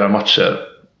flera matcher.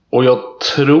 Och jag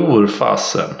tror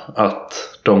fasen att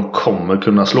de kommer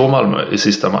kunna slå Malmö i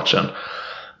sista matchen.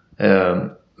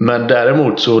 Men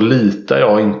däremot så litar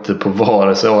jag inte på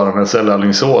vare sig Aranäs eller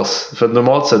Alingsås. För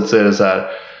normalt sett så är det så här,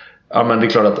 ja, men det är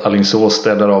klart att Alingsås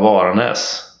ställer av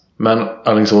Aranäs. Men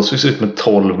Alingsås fick ut med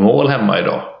 12 mål hemma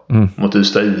idag mot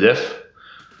Ystad IF.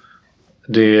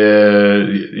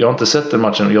 Jag har inte sett den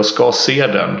matchen. Jag ska se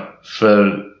den.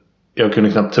 För jag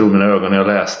kunde knappt tro mina ögon när jag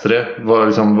läste det. Jag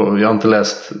har inte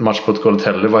läst matchprotokollet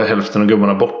heller. Var hälften av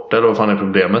gubbarna borta? Eller vad fan är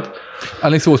problemet?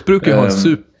 Alingsås brukar ju ha en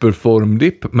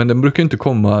superformdipp. Men den brukar inte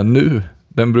komma nu.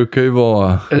 Den brukar ju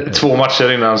vara 2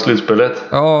 matcher innan slutspelet.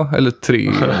 Ja, eller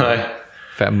 3. Nej.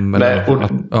 5 eller...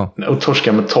 Nej, och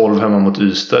torska med 12 hemma mot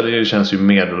Ystad, det känns ju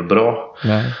medelbra.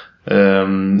 Nej.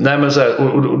 Nej, men så här,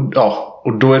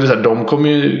 och då är det så här, de kommer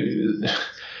ju,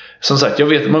 som sagt,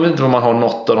 man vet inte vad man har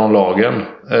något av de lagen.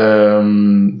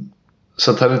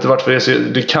 Så att det hade inte varit för det, så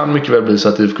det kan mycket väl bli så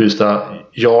att IFK Ystad,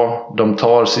 de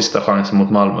tar sista chansen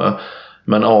mot Malmö,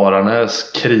 men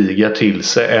Aranäs krigar till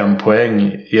sig 1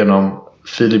 poäng genom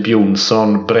Filip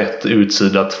Jonsson, brett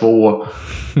utsida 2,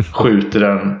 skjuter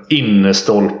den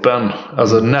innerstolpen,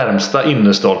 alltså närmsta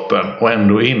innerstolpen, och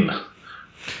ändå in.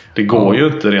 Det går ju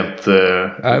inte rent.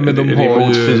 Nej, men de har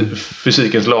emot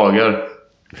fysikens lagar.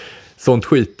 Sånt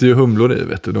skiter ju humlor i,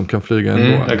 vet du. De kan flyga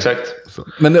ändå. Exakt. Så.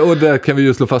 Men och där kan vi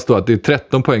ju slå fast då att det är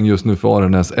 13 poäng just nu för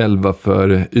Aranäs, 11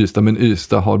 för Ystad. Men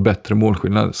Ystad har bättre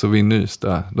målskillnad. Så vinner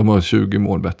Ystad, de har 20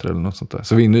 mål bättre eller något sånt där.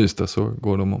 Så vinner Ystad så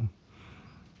går de om.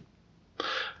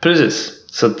 Precis.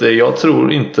 Så att jag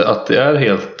tror inte att det är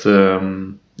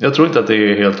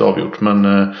helt avgjort.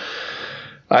 Men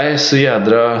Nej, så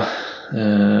jädra...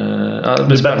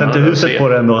 du bettar inte huset på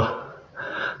det ändå?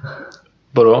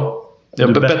 Vadå?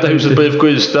 Jag bettar huset på IFK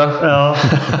Ystad. Ja.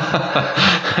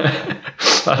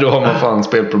 Ja, då har man fan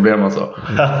spelproblem alltså.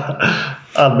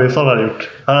 Albinsson har gjort.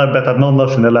 Han har bettat någon av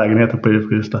sina lägenheter på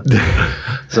IFK Ystad.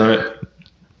 Så,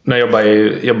 när jag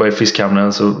jobbade i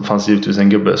Fiskhamnen så fanns det givetvis en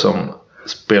gubbe som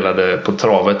spelade på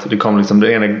travet. Det kom liksom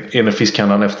den ena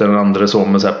fiskhandlaren efter den andra så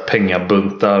med så här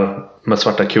pengabuntar med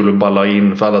svarta kulor balla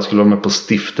in för alla skulle vara med på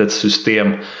stiftets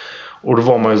system. Och då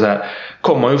var man ju så här,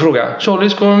 kom man ju fråga: Charlie,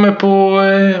 ska du med på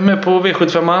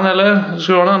V75 eller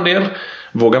ska du ha en andel?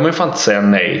 Vågar man ju fan inte säga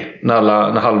nej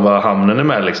när halva hamnen är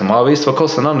med liksom. Ja visst, vad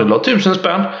kostar en andel? 1000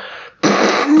 spänn.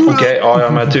 Okej, ja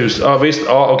men 1000. Ja visst,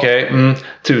 ja okej.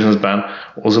 1000 spänn.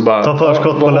 Och så bara... Ta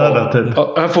förskott på lönen typ.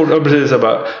 Här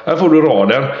får du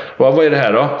raden. Vad är det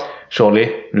här då? Charlie,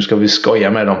 nu ska vi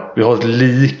skoja med dem. Vi har ett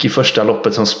lik i första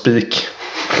loppet som spik.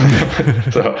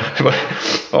 Så,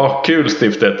 ja, kul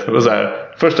stiftet. Och så här,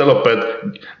 första loppet,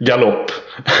 galopp.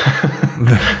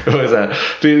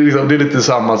 Det är lite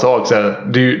samma sak. Så här.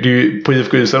 Det är på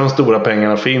IFK Ystad de stora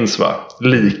pengarna finns, va?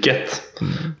 Liket.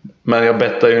 Men jag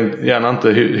bettar ju gärna inte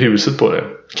huset på det.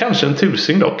 Kanske en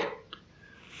 1000 dock.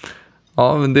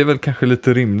 Ja, men det är väl kanske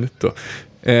lite rimligt då.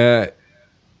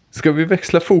 Ska vi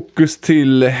växla fokus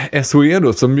till SOE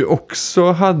då, som ju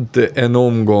också hade en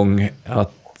omgång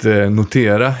att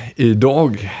notera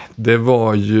idag. Det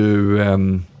var ju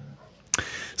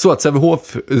så att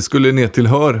Sävehof skulle ner till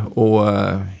Hör och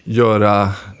göra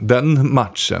den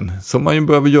matchen som man ju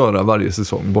behöver göra varje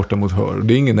säsong borta mot Hör.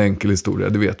 Det är ingen enkel historia,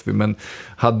 det vet vi, men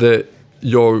hade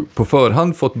jag på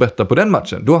förhand fått betta på den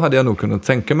matchen, då hade jag nog kunnat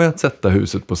tänka mig att sätta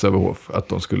huset på Sävehof, att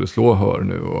de skulle slå Hör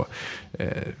nu och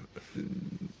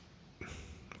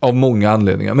av många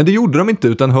anledningar. Men det gjorde de inte,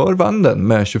 utan Hör vann den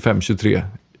med 25-23.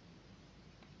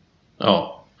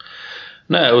 Ja.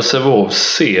 Nej, och Sävehof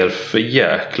ser för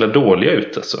jäkla dåliga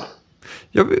ut alltså.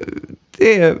 Ja,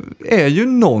 det är ju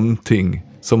någonting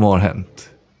som har hänt.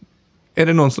 Är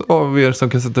det någon av er som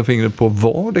kan sätta fingret på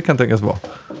vad det kan tänkas vara?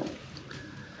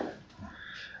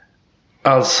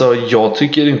 Alltså, jag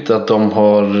tycker inte att de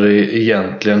har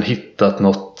egentligen hittat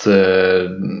något...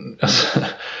 Alltså,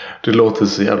 det låter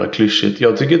så jävla klyschigt.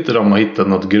 Jag tycker inte de har hittat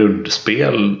något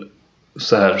grundspel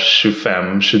så här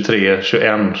 25, 23,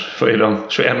 21, vad är de?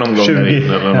 21 omgångar 20,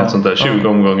 in eller något sånt där. 20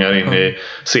 omgångar in i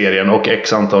serien och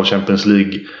x antal Champions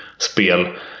League-spel.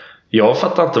 Jag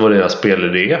fattar inte vad deras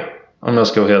spelidé är, om jag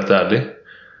ska vara helt ärlig.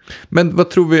 Men vad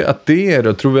tror vi att det är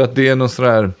då? Tror vi att det är någon sån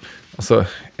här... Alltså,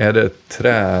 är det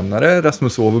tränare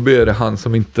Rasmus Åverby? Är det han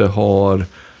som inte har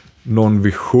någon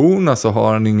vision? Alltså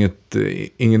har han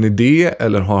ingen idé?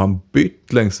 Eller har han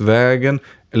bytt längs vägen?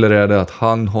 Eller är det att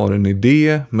han har en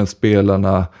idé men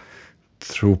spelarna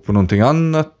tror på någonting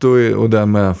annat och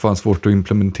därmed får han svårt att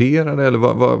implementera det? Eller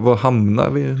vad hamnar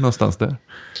vi någonstans där?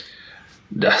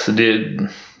 Alltså det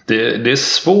är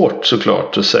svårt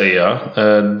såklart att säga.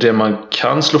 Det man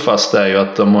kan slå fast är ju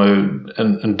att de har ju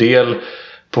en del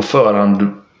på förhand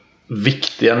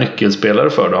viktiga nyckelspelare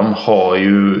för dem har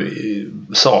ju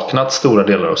saknat stora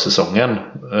delar av säsongen.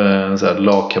 Så här,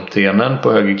 lagkaptenen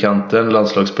på högerkanten,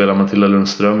 landslagsspelaren Matilda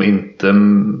Lundström, inte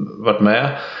varit med.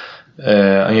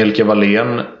 Angelica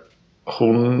Wallén,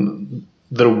 hon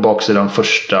drog baksidan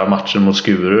första matchen mot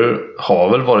Skuru,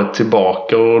 har väl varit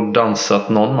tillbaka och dansat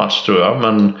någon match tror jag,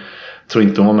 men tror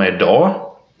inte hon var med idag.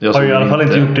 Jag har i alla fall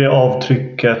inte gjort det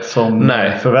avtrycket som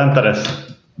förväntades.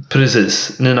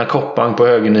 Precis. Nina Koppang på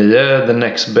högernio, the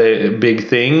next big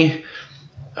thing,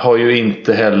 har ju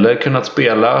inte heller kunnat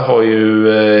spela, har ju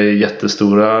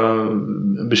jättestora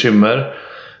bekymmer.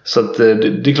 Så att,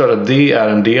 det är klart att det är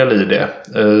en del i det.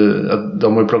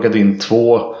 De har ju plockat in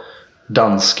 2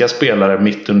 danska spelare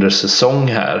mitt under säsong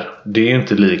här. Det är ju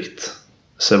inte likt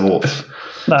Sävehof.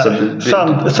 Nej,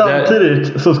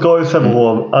 samtidigt så ska ju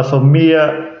Sävehof, alltså med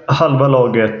halva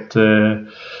laget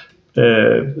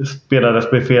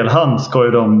spelades med fel hand, ska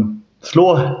ju de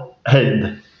slå Heid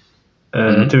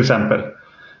till exempel.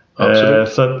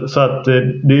 Så att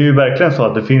det är ju verkligen så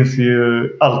att det finns ju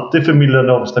alltid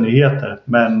förmildrande omständigheter,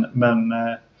 men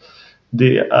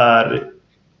det är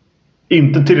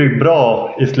inte tillräckligt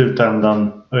bra i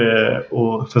slutändan,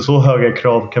 och för så höga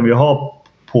krav kan vi ha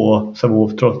på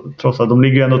Sävehof trots att de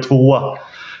ligger ändå 2.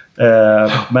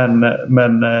 Men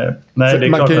nej, det är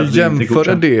man klart kan att ju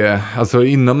jämföra det, alltså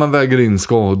innan man väger in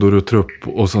skador och trupp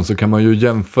och sånt, så kan man ju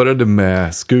jämföra det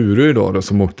med Skuru idag då,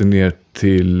 som åkte ner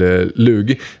till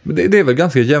Lugi. Men det är väl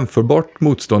ganska jämförbart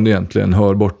motstånd egentligen.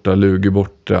 Hör borta, Lugi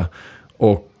borta,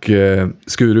 och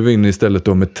Skuru vinner istället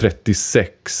då med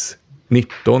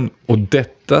 36-19, och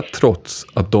detta trots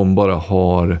att de bara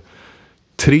har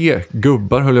 3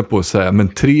 gubbar höll jag på att säga, men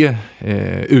 3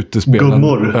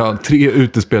 utespelande, tre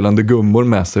utespelande gummor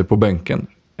med sig på bänken.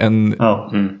 En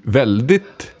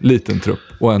väldigt liten trupp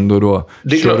och ändå då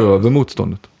kör över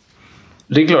motståndet.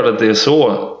 Det är klart att det är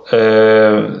så.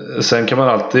 Sen kan man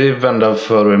alltid vända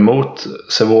för och emot.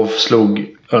 Sävehof slog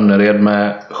Önnered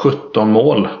med 17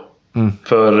 mål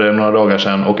för några dagar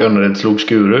sedan och Önnered slog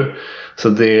Skuru. Så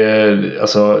det är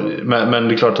alltså, men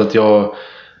det är klart att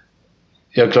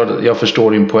jag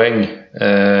förstår din poäng.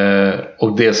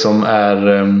 Och det som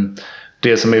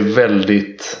är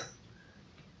väldigt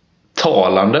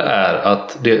talande är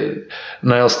att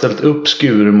när jag ställt upp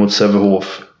Skuru mot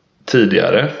Sävehof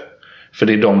tidigare, för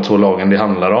det är de 2 lagen det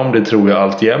handlar om, det tror jag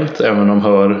alltjämt, även om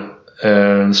Hör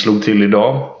slog till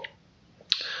idag,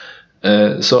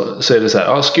 så är det så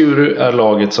här, Skuru är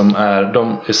laget som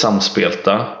de är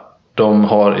samspelta. De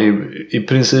har i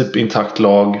princip intakt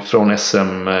lag från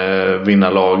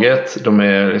SM-vinnarlaget. De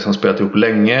är liksom spelat ihop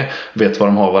länge, vet vad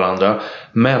de har varandra.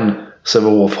 Men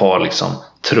Sävehof har liksom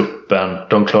truppen,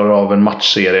 de klarar av en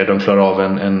matchserie, de klarar av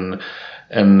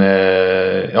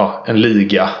en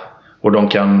liga, och de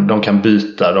kan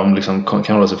byta, de liksom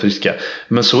kan hålla sig friska.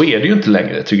 Men så är det ju inte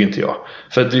längre, tycker inte jag.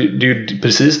 För det är ju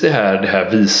precis det här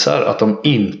visar att de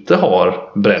inte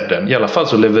har bredden. I alla fall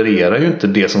så levererar ju inte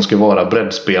det som ska vara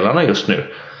breddspelarna just nu.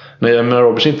 När Emina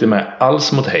Roberts inte är med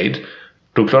alls mot Heid,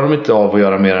 då klarar de inte av att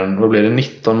göra mer än, vad blir det,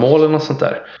 19 mål eller något sånt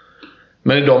där.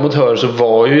 Men idag mot Hör så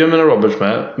var ju Emina Roberts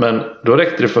med, men då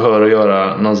räckte det för Hör att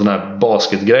göra någon sån här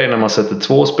basketgrej när man sätter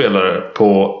 2 spelare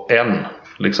på en.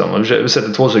 Liksom. Vi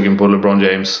sätter 2 stycken på LeBron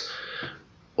James,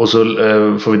 och så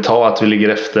får vi ta att vi ligger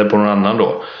efter på någon annan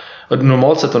då. Och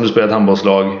normalt sett om du spelar ett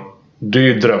handbollslag, det är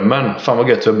ju drömmen. Fan vad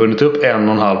gött, vi har bundit upp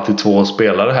 1,5 till 2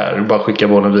 spelare här. Bara skicka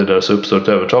bollen vidare så uppstår ett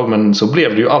övertag. Men så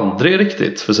blev det ju aldrig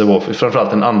riktigt för Sävehof.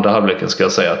 Framförallt den andra halvleken ska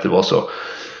jag säga att det var så.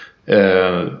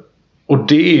 Och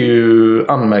det är ju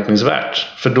anmärkningsvärt.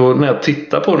 För då när jag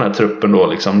tittar på den här truppen då,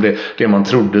 liksom, det man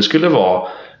trodde skulle vara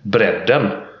bredden,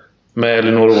 med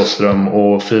Elinor Åström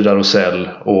och Frida Rosell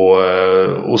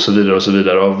och så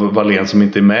vidare, och Wallén som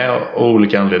inte är med av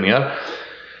olika anledningar.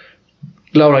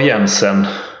 Laura Jensen.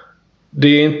 Det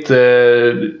är inte...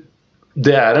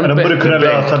 Det är en de borde kunna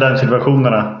lösa den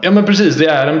situationerna. Ja, men precis, det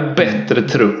är en bättre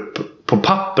trupp på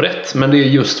pappret, men det är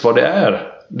just vad det är.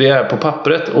 Det är på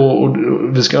pappret, och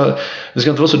vi ska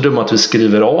inte vara så dumma att vi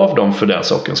skriver av dem för den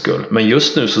sakens skull. Men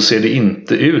just nu så ser det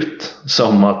inte ut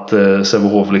som att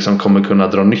Sävehof liksom kommer kunna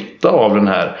dra nytta av den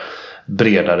här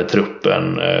bredare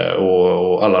truppen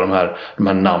och alla de här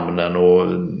namnen och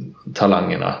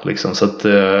talangerna liksom. Så att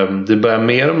det börjar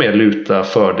mer och mer luta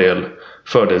fördel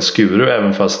Skuru,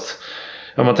 även fast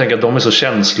om man tänker att de är så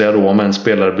känsliga då, om en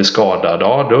spelare blir skadad,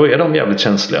 då är de jävligt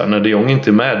känsliga. När de Jong inte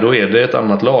är med, då är det ett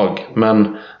annat lag.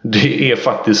 Men det är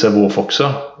faktiskt Sävehof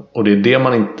också. Och det är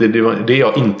det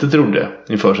jag inte trodde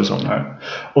inför säsongen. Nej.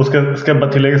 Och ska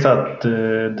bara tillägga att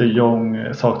de Jong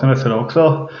saknades idag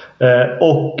också.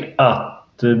 Och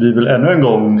att vi väl ännu en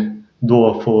gång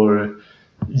då får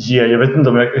ge, jag vet inte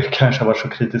om jag kanske har varit så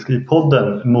kritisk i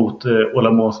podden mot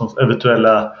Ola Månssons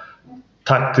eventuella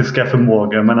taktiska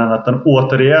förmåga, men att den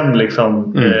återigen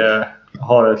liksom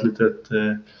har ett litet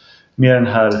mer den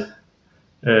här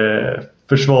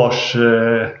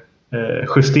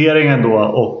försvarsjusteringen då,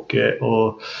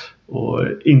 och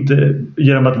inte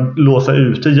genom att låsa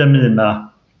ute Jamina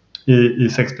i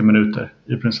 60 minuter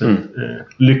i princip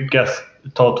lyckas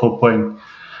ta 2 poäng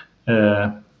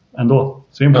ändå.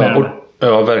 Så imponerande.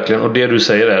 Ja, verkligen. Och det du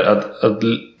säger är att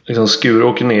liksom Skuru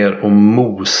åker ner och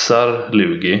mosar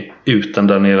Lugi utan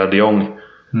Daniela de Jong.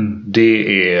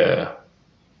 Det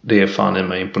är fan i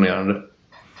mig imponerande.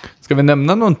 Ska vi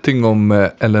nämna någonting om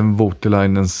Ellen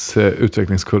Voutilainens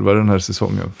utvecklingskurva den här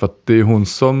säsongen? För att det är hon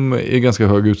som i ganska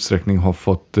hög utsträckning har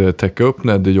fått täcka upp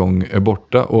när de Jong är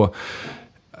borta. Och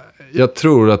jag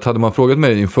tror att hade man frågat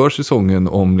mig inför säsongen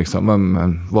om liksom,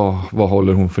 men vad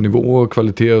håller hon för nivå och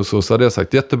kvalitet och så hade jag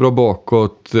sagt jättebra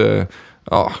bakåt.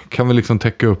 Kan vi liksom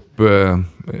täcka upp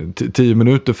 10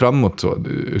 minuter framåt så,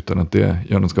 utan att det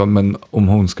gör någon skada. Men om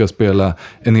hon ska spela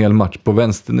en hel match på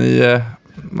vänsternio,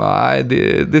 nej,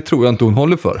 det tror jag inte hon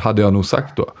håller för, hade jag nog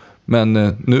sagt då. Men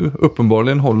nu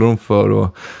uppenbarligen håller hon för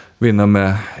att vinna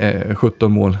med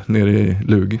 17 mål nere i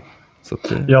Lugi. Så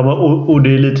att, ja, och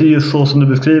det är lite just så som du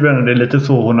beskriver henne. Det är lite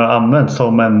så hon har använt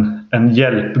som en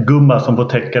hjälpgumma som får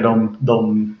täcka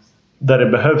de där det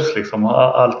behövs liksom.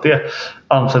 Allt det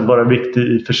ansett vara viktigt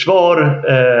i försvar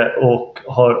och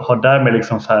har därmed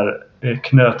liksom så här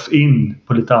knöts in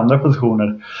på lite andra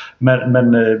positioner.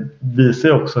 Men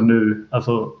visar också nu,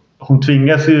 alltså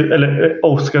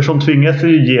Oskarsson tvingas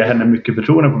ju ge henne mycket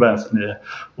förtroende på vänstern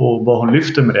och vad hon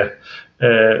lyfter med det.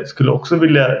 Skulle också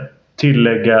vilja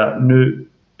tillägga nu,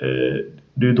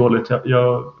 det är dåligt,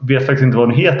 jag vet faktiskt inte vad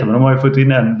hon heter, men de har ju fått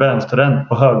in en vänsterränd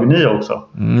på högernia också.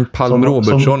 Palm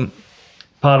Robertsson.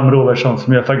 Palm Robertsson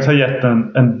som jag faktiskt har gett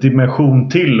en dimension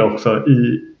till också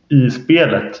i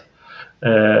spelet.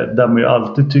 Där man ju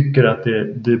alltid tycker att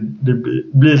det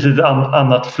blir ett lite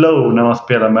annat flow när man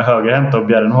spelar med högerhänta, och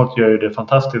Bjärrenholt gör ju det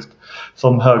fantastiskt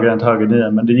som högerhänt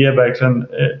högernia, men det ger verkligen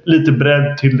lite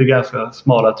bredd till det ganska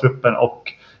smala truppen och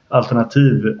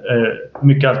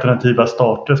mycket alternativa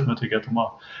starter som jag tycker att de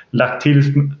har lagt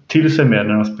till sig med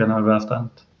när de spelar med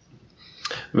vänsterhänt.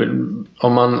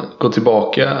 Om man går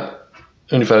tillbaka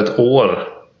ungefär ett år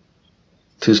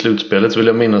till slutspelet så vill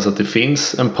jag minnas att det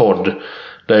finns en podd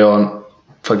där jag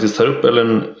faktiskt tar upp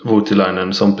Ellen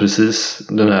Voutilainen som precis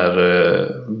den här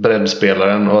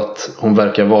breddspelaren, och att hon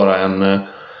verkar vara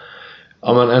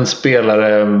en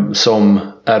spelare som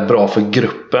är bra för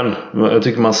gruppen. Jag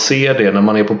tycker man ser det när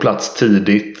man är på plats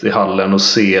tidigt i hallen och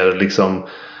ser liksom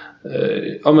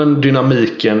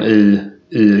dynamiken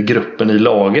i gruppen, i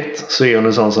laget. Så är hon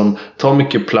en sån som tar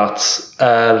mycket plats,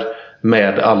 är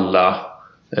med alla,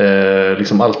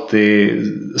 liksom alltid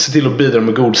se till att bidra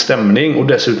med god stämning, och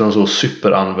dessutom så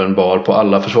superanvändbar på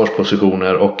alla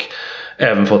försvarspositioner, och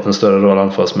även fått en större roll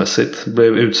anfallsmässigt.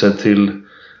 Blev utsedd till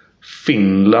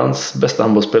Finlands bästa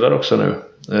handbollsspelare också nu.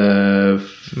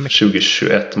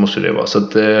 2021 måste det vara. Så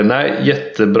att,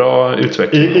 jättebra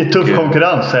utveckling. I tuff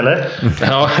konkurrens, eller?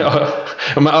 Ja,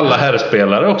 med alla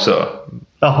herrspelare också.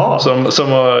 Jaha.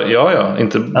 Som har,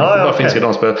 inte bara finska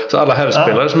damspelare. Så alla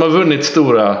herrspelare som har vunnit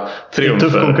stora triumfer. I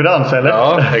tuff konkurrens, eller?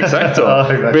 Ja, exakt så.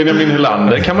 Ja, exakt. Benjamin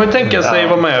Hylander kan man ju tänka sig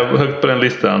vara med högt på den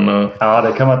listan. Ja,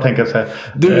 det kan man tänka sig.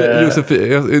 Du, Josef,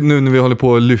 nu när vi håller på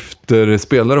och lyfter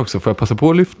spelare också, får jag passa på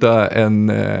att lyfta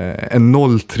en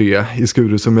 03 i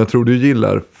Skuru som jag tror du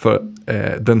gillar. För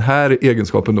den här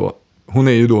egenskapen då, hon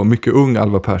är ju då mycket ung,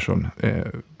 Alva Persson,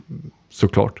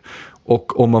 såklart.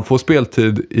 Och om man får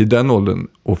speltid i den åldern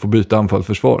och får byta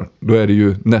anfall-försvar, då är det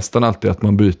ju nästan alltid att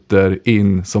man byter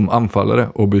in som anfallare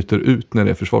och byter ut när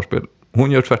det är försvarsspel.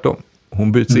 Hon gör tvärtom.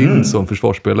 Hon byts in som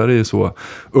försvarsspelare i så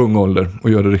ung ålder och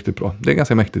gör det riktigt bra. Det är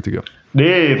ganska mäktigt, tycker jag.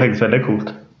 Det är faktiskt väldigt coolt.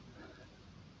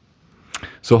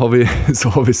 Så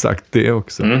har vi sagt det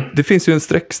också. Det finns ju en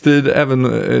streckstrid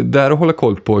även där att hålla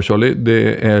koll på, Charlie.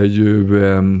 Det är ju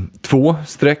 2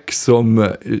 streck som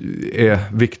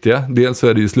är viktiga. Dels så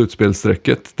är det ju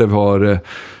slutspelsträcket där vi har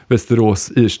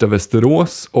Västerås, Irsta,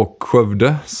 Västerås och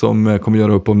Skövde som kommer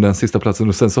göra upp om den sista platsen.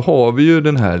 Och sen så har vi ju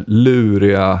den här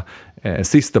luriga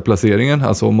sista placeringen.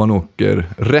 Alltså om man åker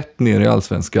rätt ner i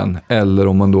Allsvenskan eller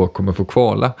om man då kommer få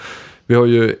kvala. Vi har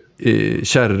ju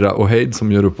Kärra och Heid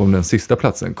som gör upp om den sista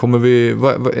platsen.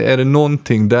 Är det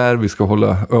någonting där vi ska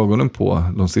hålla ögonen på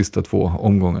de sista 2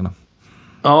 omgångarna?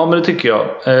 Ja, men det tycker jag.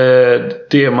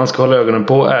 Det man ska hålla ögonen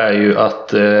på är ju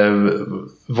att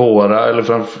våra,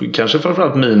 eller kanske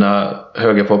framförallt mina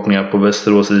höga förhoppningar på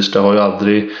Västerås Irsta har ju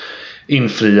aldrig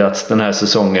infriats den här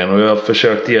säsongen. Och jag har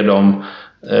försökt ge dem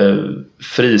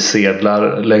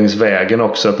frisedlar längs vägen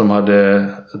också, att de hade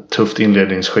ett tufft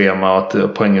inledningsschema och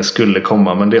att poängen skulle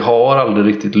komma, men det har aldrig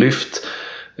riktigt lyft.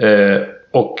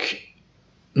 Och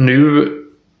nu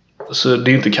så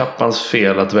det är inte Kappans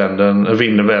fel att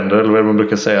vinner vänder, eller vad man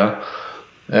brukar säga.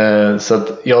 Så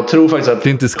att jag tror faktiskt att det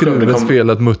är inte Skruvens fel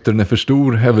att muttern är för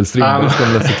stor, är väl Strindbergs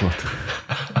gamla citat.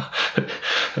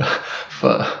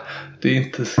 Det är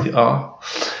inte... Ja.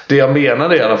 Det jag menar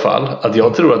är i alla fall att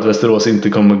jag tror att Västerås inte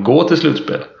kommer gå till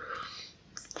slutspel.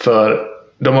 För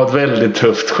de har ett väldigt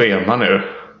tufft schema nu.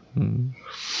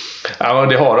 Ja, men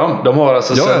det har de. De har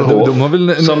alltså Sävehof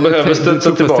som behöver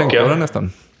studsa tillbaka.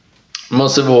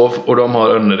 Sävehof och de har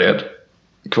Önnered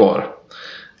kvar.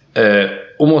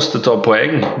 Och måste ta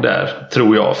poäng där,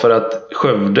 tror jag. För att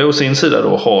Skövde och sin sida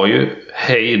då har ju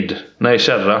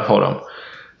Kärra har de.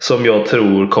 Som jag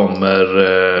tror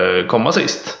kommer komma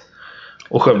sist.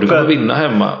 Och Skövde kommer vinna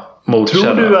hemma mot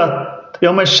Kärra. Tror du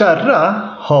att Kärra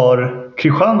har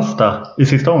Kristianstad i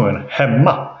sista omgången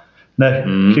hemma? När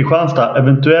Kristianstad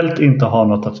eventuellt inte har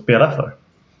något att spela för.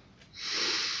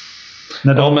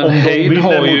 Men Heid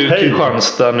har ju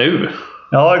Kristianstad nu.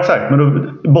 Ja, exakt. Men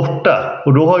då, borta.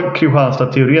 Och då har Kristianstad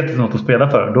teoretiskt något att spela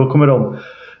för. Då kommer de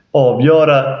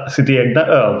avgöra sitt egna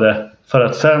öde för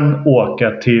att sen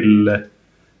åka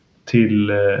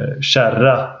till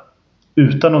Kärra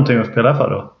utan någonting att spela för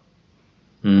då.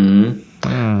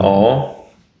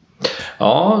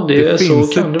 Ja, det så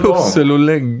finns kan ett det pussel vara. att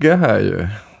lägga här ju.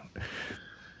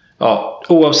 Ja,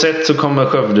 oavsett så kommer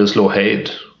Skövde slå Heid.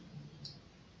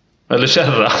 Eller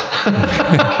Kärra.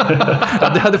 Ja,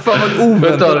 det hade fan varit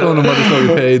oväntat om de hade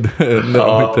slagit hejd när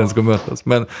de inte ens ska mötas.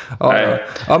 Men,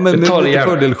 men med lite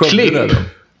fördel Skövde där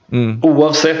då.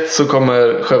 Oavsett så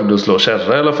kommer Skövde att slå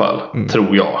Kärra i alla fall,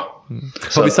 tror jag.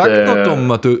 Har vi sagt något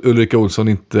om att Ulrika Olsson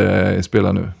inte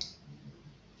spelar nu?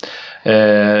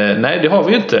 Nej, det har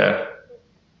vi ju inte.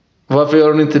 Varför gör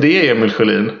hon inte det, Emil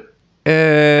Sjölin?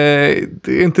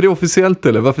 Är inte det officiellt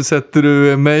eller? Varför sätter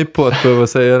du mig på att behöva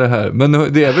säga det här? Men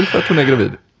det är väl för att hon är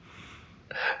gravid?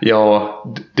 Ja,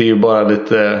 det är ju bara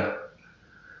lite...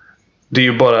 Det är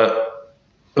ju bara...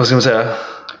 Vad ska man säga?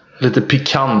 Lite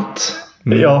pikant.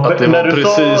 Att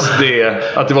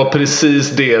det var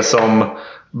precis det som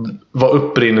var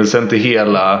upprinnelsen till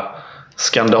hela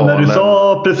skandalen. När du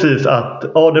sa precis att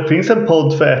det finns en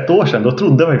podd för 1 år sedan, då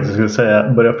trodde jag faktiskt att du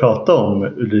skulle börja prata om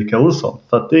Ulrika Olsson.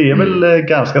 För att det är väl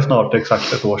ganska snart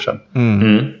exakt 1 år sedan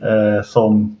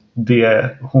som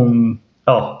det hon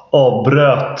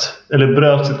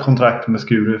bröt sitt kontrakt med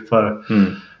Skuru för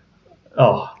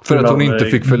att hon inte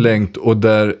fick förlängt, och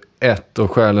där ett av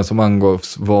skälen som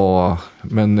angavs var,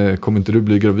 men kommer inte du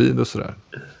bli gravid och sådär?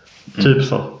 Typ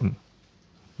så.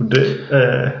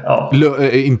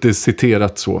 Inte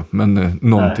citerat så, men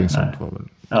någonting sånt var väl.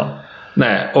 Ja.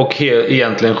 Nej, och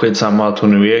egentligen skitsamma att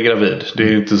hon nu är gravid. Det är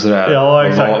ju inte sådär. Ja,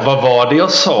 exakt. Vad var det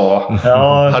jag sa?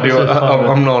 Ja,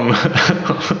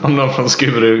 om någon från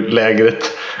Skuru-lägret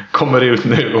kommer ut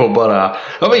nu och bara,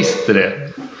 jag visste det.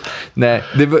 Nej,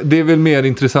 det är väl mer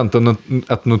intressant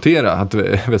att notera att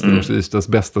Västerås Ystads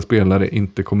bästa spelare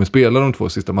inte kommer spela de 2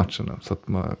 sista matcherna. Så att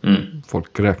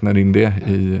folk räknar in det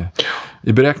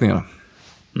i beräkningarna.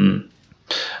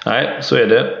 Nej, så är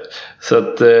det. Så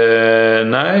att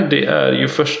nej, det är ju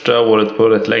första året på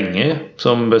rätt länge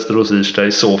som Västerås Ystad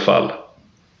i så fall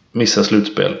missar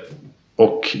slutspel.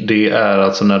 Och det är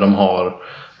alltså när de har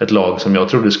ett lag som jag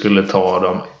trodde skulle ta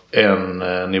dem en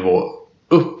nivå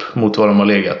upp mot vad de har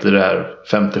legat i det här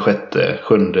 5:e, 6:e,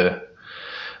 7:e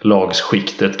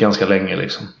lagsskiktet ganska länge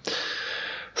liksom.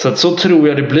 Så tror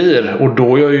jag det blir. Och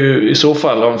då är ju i så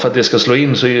fall, för att det ska slå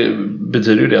in, så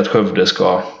betyder ju det att Skövde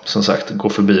ska som sagt gå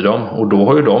förbi dem. Och då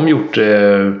har ju de gjort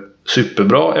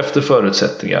superbra efter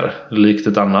förutsättningar. Likt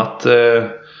ett annat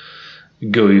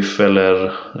Guif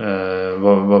eller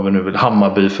vad vi nu vill,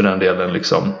 Hammarby för den delen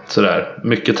liksom. Sådär.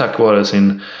 Mycket tack vare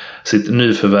sitt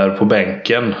nyförvärv på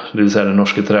bänken, det vill säga den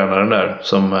norska tränaren där,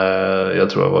 som jag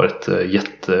tror har varit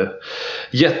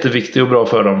jätteviktig och bra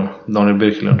för dem, Daniel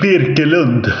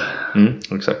Birkelund.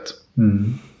 Exakt.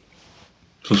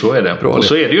 Så är det. Bra, och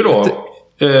så är det ju då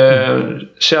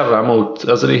Kärra mot,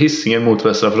 alltså det är Hisingen mot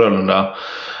Västra Frölunda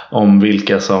om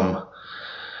vilka som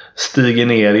stiger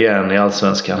ner igen i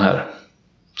Allsvenskan här.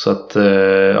 Så att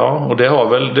och det har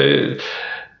väl det,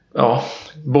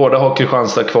 båda har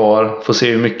Kristianstad kvar. Får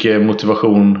se hur mycket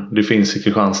motivation det finns i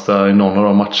Kristianstad i någon av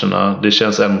de matcherna. Det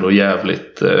känns ändå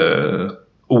jävligt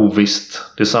ovisst.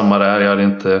 Det är samma där. Jag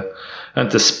har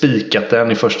inte spikat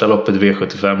den i första loppet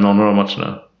V75 någon av de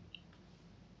matcherna.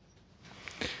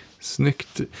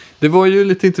 Snyggt. Det var ju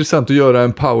lite intressant att göra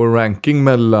en power ranking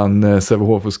mellan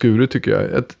Sävehof och Skuru tycker jag.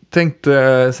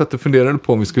 Jag satt och funderade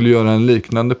på om vi skulle göra en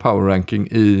liknande power ranking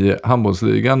i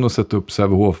handbollsligan och sätta upp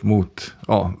Sävehof mot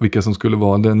vilka som skulle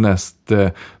vara det näst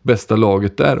bästa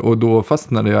laget där. Och då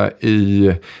fastnade jag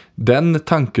i den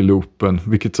tankeloopen,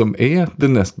 vilket som är det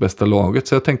näst bästa laget.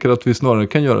 Så jag tänker att vi snarare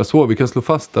kan göra så. Vi kan slå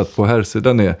fast att på här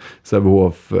sidan är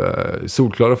Sävehof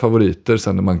solklara favoriter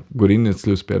sen när man går in i ett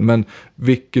slutspel. Men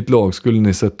vilket lag skulle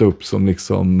ni sätta upp som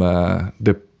liksom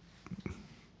det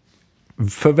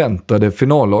förväntade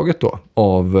finallaget då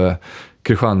av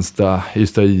Kristianstad,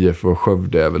 Ystad IF och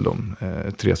Skövde är väl de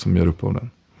 3 som gör upp av den.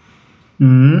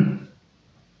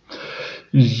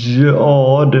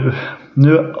 Ja,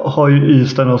 nu har ju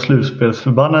Ystad någon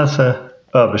slutspelsförbannelse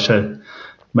över sig.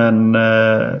 Men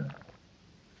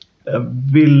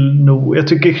jag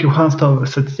tycker Kristianstad har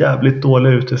sett jävligt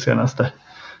dålig ut det senaste.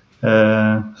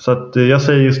 Så att jag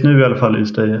säger just nu i alla fall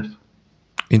Ystad IF.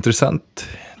 Intressant.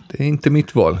 Det är inte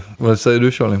mitt val. Vad säger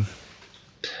du, Charlie?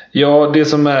 Ja, det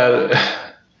som är...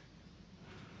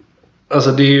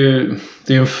 Alltså det är ju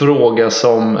en fråga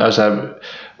som är så här...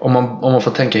 Om man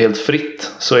får tänka helt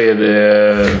fritt så är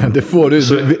det... Det får du.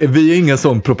 Vi är inga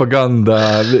sån propaganda.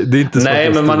 Det är inte så.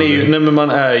 Nej, men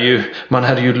man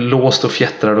är ju låst och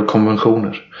fjättrad av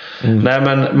konventioner. Nej,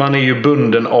 men man är ju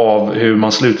bunden av hur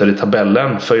man slutar i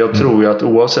tabellen. För jag tror ju att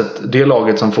oavsett det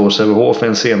laget som får Sävehof för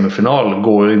en semifinal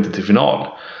går inte till final.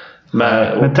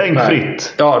 Men tänk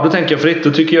fritt. Ja, då tänker jag fritt.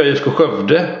 Då tycker jag IFK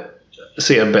Skövde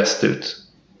ser bäst ut.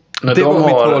 Det var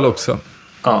mitt val också.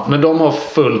 Ja, när de har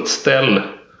fullt ställ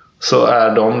så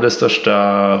är de det största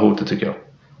hotet tycker jag.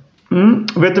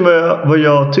 Vet du vad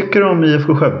jag tycker om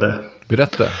IFK Skövde?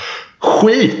 Berätta.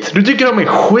 Skit! Du tycker de är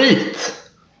skit?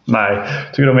 Nej,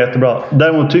 jag tycker de är jättebra.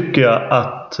 Däremot tycker jag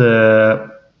att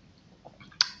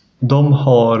de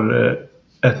har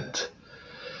ett...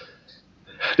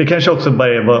 Det kanske också bara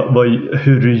är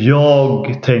hur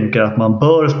jag tänker att man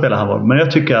bör spela handboll. Men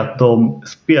jag tycker att de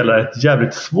spelar ett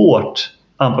jävligt svårt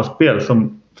anfallsspel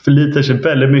som förlitar sig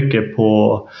väldigt mycket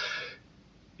på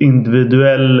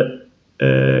individuell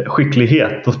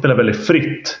skicklighet. De spelar väldigt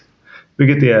fritt.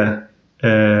 Vilket är,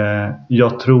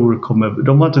 jag tror kommer...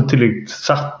 De har inte tillräckligt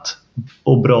satt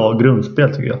och bra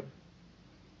grundspel tycker jag.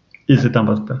 I sitt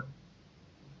anfallsspel.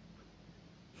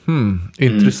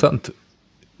 Intressant.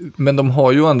 Men de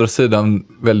har ju å andra sidan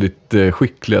väldigt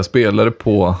skickliga spelare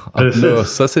på att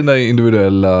lösa sina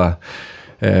individuella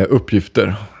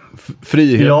uppgifter.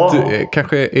 Frihet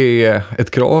kanske är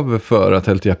ett krav för att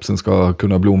Helt Jepsen ska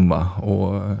kunna blomma.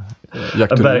 Och Jack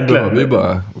Thulin behöver ju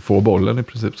bara få bollen i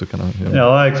princip så kan han göra.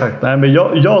 Ja, exakt. Nej, men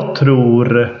jag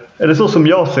tror, eller så som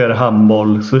jag ser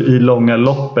handboll, så i långa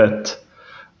loppet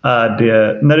är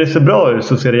det, när det ser bra ut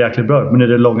så ser det jäkligt bra ut, men i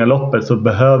det långa loppet så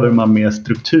behöver man mer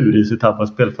struktur i sitt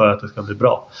handbollsspel för att det ska bli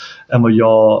bra än vad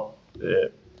jag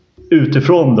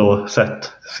utifrån då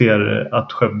sett ser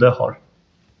att Skövde har.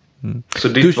 Så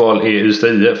ditt val är Ystad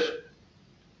IF?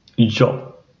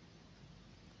 Ja.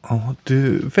 Ja,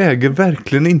 du väger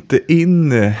verkligen inte in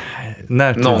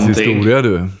närtidshistoria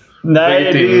du.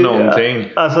 Nej, det är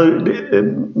någonting. Alltså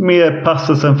med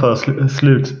passusen för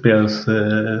slutspels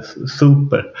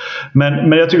super.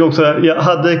 Men jag tycker också, jag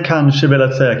hade kanske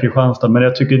velat säga Kristianstad, men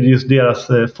jag tycker just deras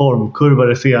formkurva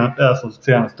det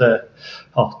senaste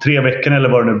 3 veckorna eller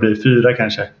vad det nu blir, 4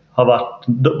 kanske, har varit,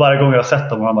 varje gång jag har sett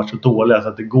dem har varit så dåliga så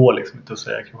att det går liksom inte att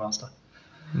säga Kristianstad.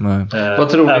 Nej. Vad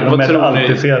tror ni?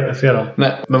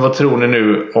 Nej, men vad tror ni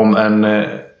nu om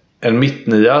en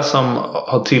mittnia som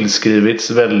har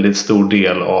tillskrivits väldigt stor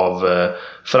del av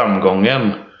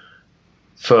framgången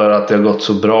för att det har gått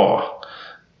så bra?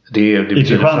 Det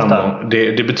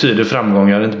betyder framgång.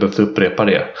 Jag hade inte behövt upprepa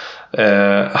det.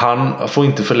 Han får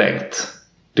inte förlängt.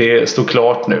 Det står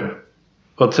klart nu.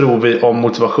 Vad tror vi om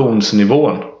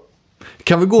motivationsnivån?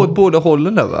 Kan vi gå åt båda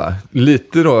hållen där va?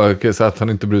 Lite då så att han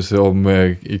inte bryr sig om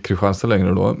i Kristianstad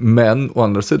längre då. Men å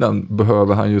andra sidan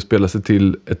behöver han ju spela sig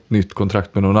till ett nytt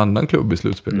kontrakt med någon annan klubb i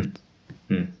slutspelet.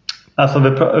 Alltså vi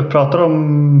pratar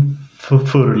om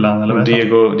Furlan eller vad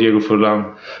Diego Furlan.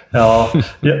 Ja,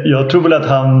 jag tror väl att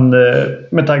han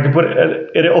med tanke på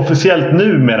är det officiellt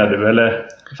nu menar du eller?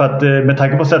 För att med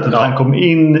tanke på sättet han kom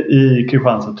in i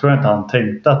Kristianstad tror jag inte han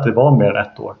tänkte att det var mer än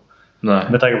 1 år. Nej.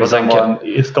 Med tanke på att han var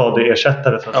en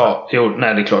skadeersättare så att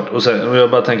säga. Det är klart. Och sen, jag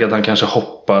bara tänker att han kanske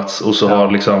hoppats och så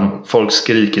har liksom folk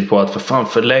skrikit på att för fan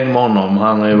förläng med honom.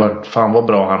 Han har ju varit, fan vad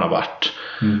bra han har varit.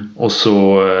 Och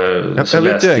så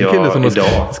läste jag en kille som idag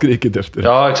har skrikit efter.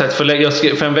 Ja exakt,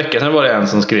 för en vecka sedan var det en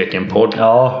som skrek i en podd.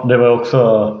 Ja, det var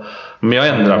också. Men jag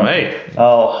ändrar mig.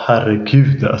 Ja,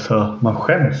 herregud alltså. Man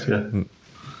skäms ju.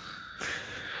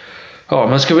 Ja,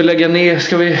 men ska vi lägga ner?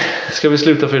 Ska vi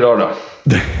sluta för idag då?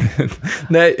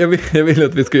 Nej, jag vill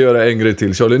att vi ska göra en grej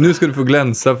till, Charlie. Nu ska du få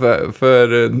glänsa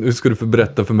för nu ska du få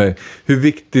berätta för mig. Hur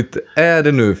viktigt är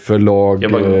det nu för lag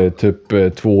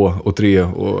typ 2 och 3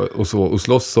 och så och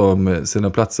slåss om sina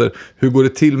platser? Hur går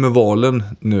det till med valen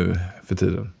nu för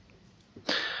tiden?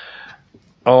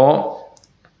 Ja,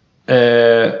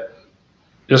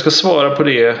 jag ska svara på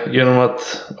det genom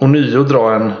att ånyo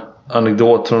dra en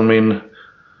anekdot från min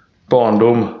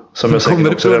barndom. Som jag kommer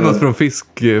det från något från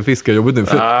fiskarjobbet nu?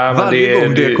 För varje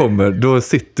gång det kommer, då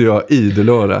sitter jag idel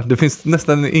öra. Det finns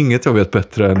nästan inget jag vet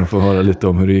bättre än att få höra lite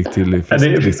om hur det gick till i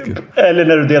fiskdisken. Eller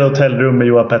när du delar hotellrum med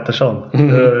Johan Pettersson.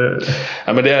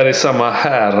 Ja, men det är i samma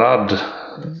härad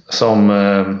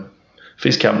som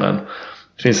Fiskhamnen.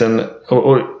 Det finns en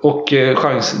och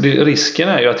risken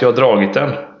är ju att jag har dragit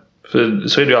den. För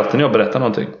så är det ju alltid när jag berättar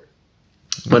någonting.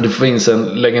 Men det finns en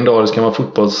legendarisk gammal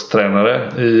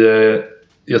fotbollstränare i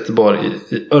Göteborg,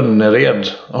 i Önnered,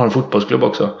 har en fotbollsklubb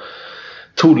också.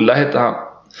 Tolla hette han.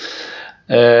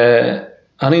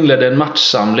 Han inledde en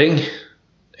matchsamling.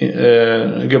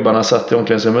 Gubbarna satt i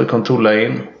omklädningsrummet, kom Tolla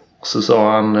in. Och så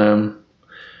sa han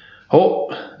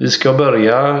vi ska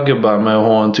börja gubbar med att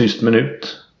ha en tyst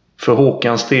minut för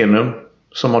Håkan Stenum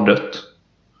som har dött.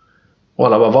 Och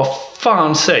alla bara, vad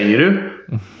fan säger du?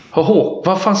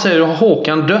 Vad fan säger du? Har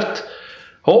Håkan dött?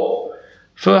 Ja.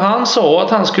 För han sa att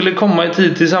han skulle komma i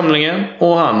tid till samlingen.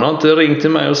 Och han har inte ringt till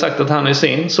mig och sagt att han är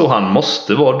sin. Så han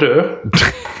måste vara död.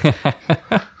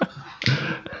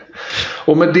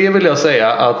 Och med det vill jag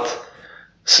säga att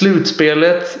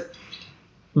slutspelet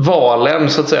valen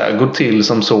så att säga går till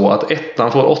som så att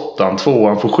 1:an får 8:an,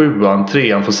 2:an får 7:an,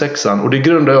 3:an får 6:an. Och det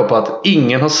grundar jag på att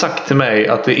ingen har sagt till mig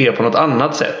att det är på något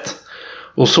annat sätt.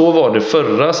 Och så var det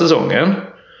förra säsongen.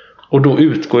 Och då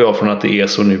utgår jag från att det är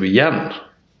så nu igen.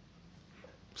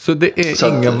 Så det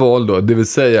är inga val då, det vill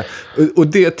säga. Och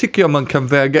det tycker jag man kan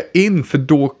väga in, för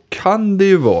då kan det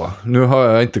ju vara, nu har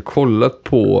jag inte kollat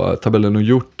på tabellen och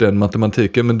gjort den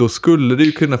matematiken, men då skulle det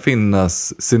ju kunna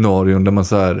finnas scenarion där man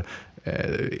så här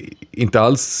inte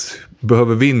alls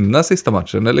behöver vinna sista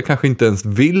matchen, eller kanske inte ens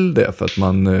vill det för att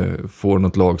man får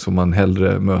något lag som man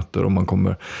hellre möter om man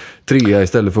kommer 3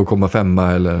 istället för att komma 5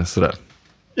 eller sådär.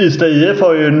 Ystad IF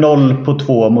har ju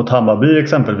 0-2 mot Hammarby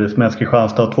exempelvis, medan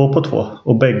Kristianstad har 2-2.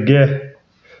 Och bägge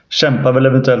kämpar väl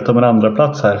eventuellt om en andra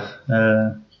plats här.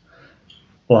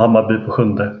 Och Hammarby på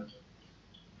 7:e.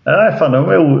 Nej, fan,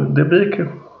 det blir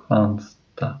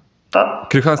Kristianstad.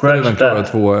 Kristianstad är redan klara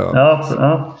 2.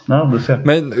 Ja, du ser.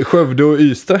 Men Skövde och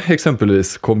Ystad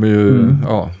exempelvis kommer ju...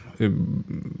 Ja,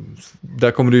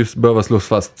 där kommer det ju behöva slås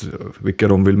fast vilka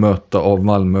de vill möta av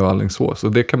Malmö och Alingsås. Så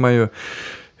det kan man ju...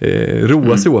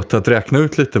 roa sig åt att räkna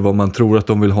ut lite vad man tror att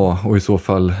de vill ha, och i så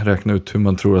fall räkna ut hur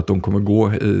man tror att de kommer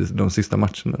gå i de sista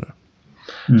matcherna där.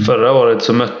 Förra året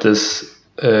så möttes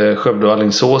Skövde och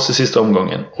Alingsås i sista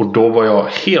omgången, och då var jag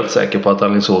helt säker på att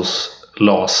Alingsås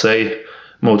la sig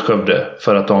mot Skövde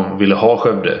för att de ville ha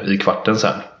Skövde i kvarten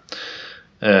sen.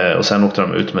 Och sen åkte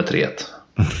de ut med 3-1.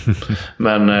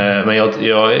 Men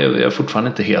jag är fortfarande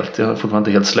inte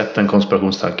helt släppt den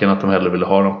konspirationstanken att de hellre ville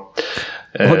ha dem.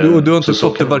 Du har inte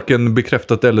fått det varken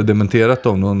bekräftat eller dementerat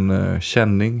av någon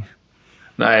känning?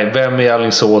 Nej, vem i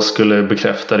Alingsås skulle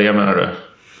bekräfta det, menar du?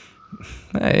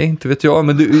 Nej, inte vet jag.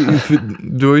 Men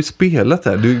du har ju spelat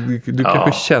här. Du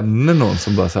kanske känner någon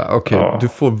som bara säger okej, du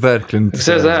får verkligen inte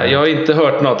säga så här. Jag har inte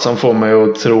hört något som får mig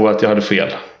att tro att jag hade fel.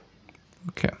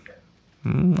 Okej.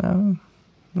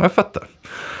 Jag fattar.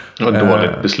 Det var ett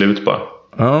dåligt beslut bara.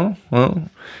 Ja.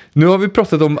 Nu har vi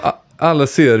pratat om alla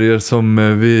serier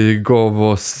som vi gav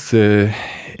oss i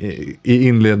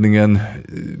inledningen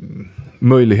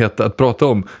möjlighet att prata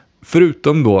om.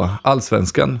 Förutom då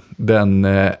Allsvenskan, den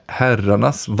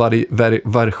herrarnas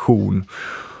version.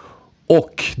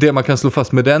 Och det man kan slå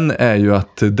fast med den är ju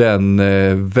att den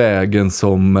vägen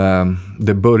som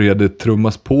det började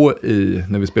trummas på i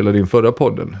när vi spelade in förra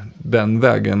podden, den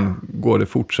vägen går det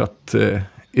fortsatt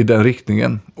i den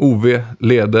riktningen. OV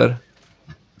leder.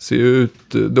 Ser ut,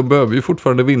 de behöver ju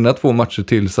fortfarande vinna 2 matcher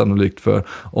till sannolikt för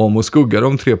om och skugga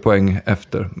de 3 poäng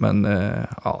efter. Men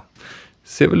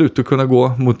ser väl ut att kunna gå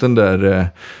mot den där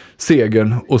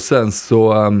segern. Och sen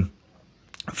så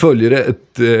följer det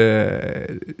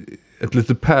ett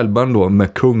litet pärlband då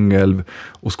med Kungälv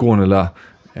och Skånela.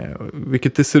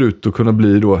 Vilket det ser ut att kunna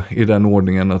bli då i den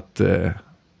ordningen att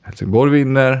Helsingborg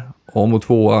vinner, Am och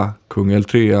 2, Kungälv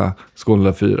 3,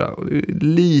 Skånela 4. Och det är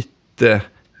lite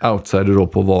outsider då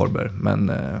på Varberg,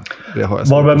 men det har jag.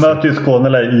 Varberg möter ju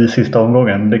Skånela i sista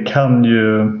omgången. Det kan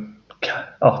ju...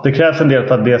 Ja, det krävs en del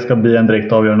för att det ska bli en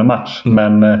direkt avgörande match.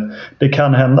 Men det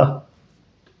kan hända.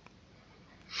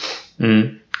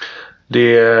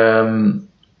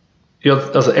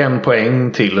 Alltså 1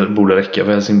 poäng till borde räcka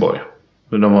för Helsingborg.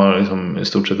 De har liksom i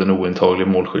stort sett en ointaglig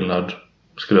målskillnad,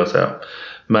 skulle jag säga.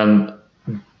 Men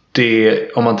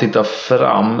om man tittar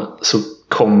fram så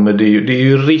kommer det är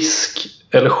ju risk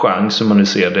eller chans, om man nu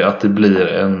ser det, att det blir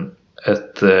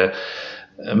ett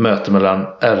möte mellan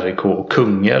RIK och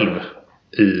Kungälv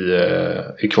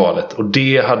i kvalet. Och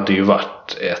det hade ju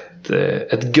varit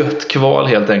ett gött kval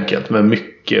helt enkelt, med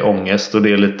mycket ångest. Och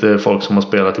det är lite folk som har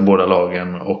spelat i båda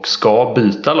lagen och ska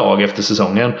byta lag efter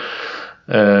säsongen.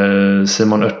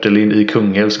 Simon Örtelind i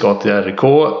Kungälv ska till RIK,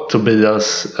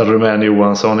 Tobias Rumän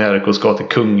Johansson i RIK ska till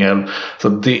Kungälv. Så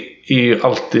det är ju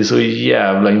alltid så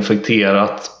jävla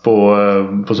infekterat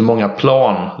på så många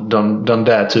plan, den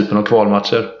där typen av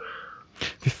kvalmatcher.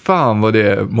 Fy fan vad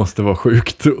det måste vara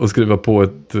sjukt att skriva på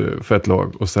för ett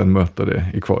lag och sen möta det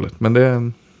i kvalet. Men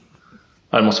det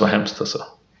måste vara hemskt alltså.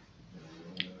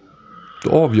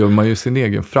 Då avgör man ju sin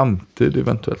egen framtid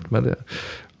eventuellt med det.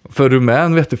 För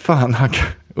Rumän vet du fan,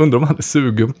 undrar om han är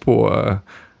sugen på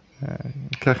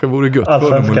kanske vore gött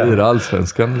för dem att lira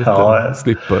Allsvenskan lite. Ja.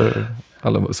 Slippa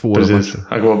alla svåra matcher.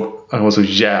 Han var så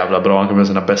jävla bra. Han kom med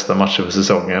sina bästa matcher för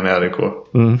säsongen i RIK.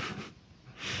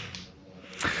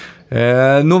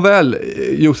 Nåväl,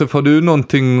 Josef, har du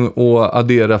någonting att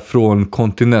addera från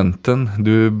kontinenten?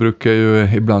 Du brukar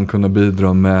ju ibland kunna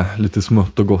bidra med lite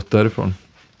smått och gott därifrån.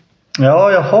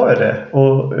 Ja, jag har det.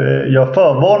 Och jag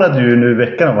förvarnade ju nu i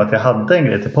veckan om att jag hade en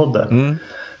grej till podden.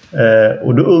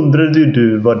 Och då undrade ju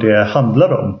du vad det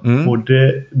handlar om. Och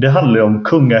det handlar ju om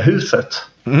kungahuset.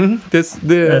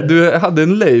 Du hade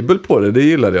en label på det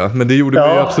gillade jag. Men det gjorde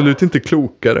mig absolut inte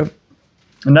klokare.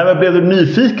 Nej, men blev du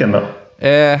nyfiken då?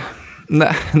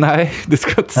 Nej, det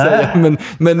ska jag inte säga.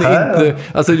 Men inte,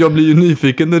 alltså jag blir ju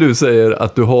nyfiken när du säger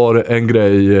att du har en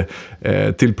grej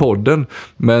till podden.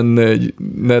 Men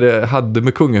när det hade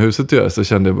med kungahuset att göra så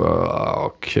kände jag bara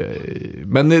okej.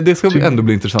 Men det ska ändå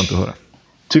bli intressant att höra.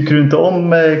 Tycker du inte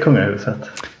om kungahuset?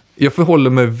 Jag förhåller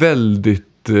mig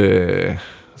väldigt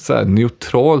så här,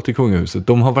 neutral till kungahuset.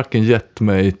 De har varken gett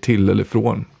mig till eller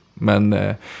från. Men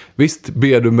visst,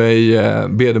 ber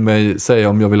du mig säga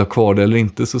om jag vill ha kvar det eller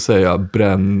inte, så säger jag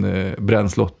bränn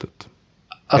slottet.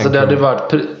 Alltså det hade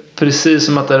varit precis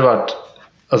som att det hade varit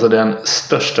alltså den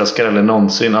största skrällen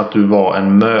någonsin att du var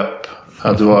en möp.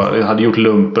 Att du hade gjort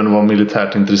lumpen och var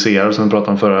militärt intresserad, som vi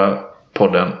pratade om förra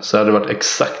podden. Så hade det varit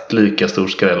exakt lika stor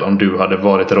skräll om du hade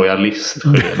varit royalist.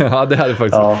 Ja, det hade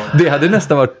faktiskt. Ja. Det hade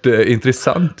nästan varit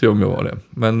intressant om jag var det.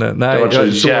 Men nej, det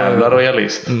var så jävla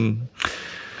royalist.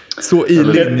 Så i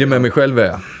linje med mig själv är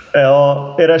jag.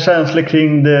 Ja, era känslor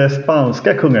kring det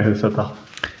spanska kungahuset då?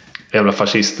 Jävla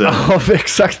fascister. Ja,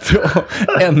 exakt.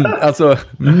 Alltså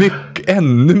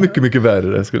ännu mycket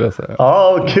värre skulle jag säga.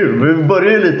 Ja, kul. Vi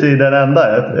börjar ju lite i den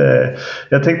ända.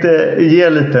 Jag tänkte ge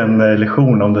en liten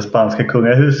lektion om det spanska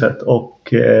kungahuset.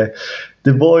 Och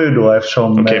det var ju då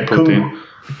eftersom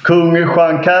kung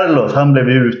Juan Carlos, han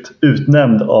blev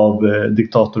utnämnd av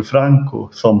diktator Franco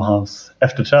som hans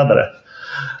efterträdare.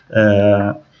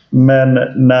 Men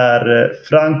när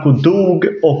Franco dog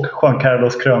och Juan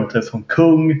Carlos kröntes som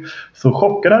kung, så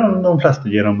chockade han de flesta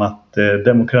genom att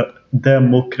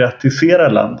demokratisera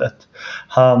landet.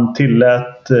 Han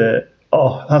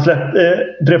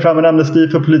drev fram en amnesti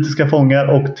för politiska fångar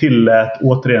och tillät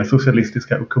återigen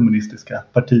socialistiska och kommunistiska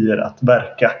partier att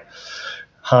verka.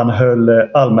 Han höll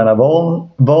allmänna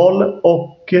val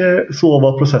och så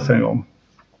var processen igång.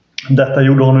 Detta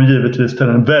gjorde honom givetvis till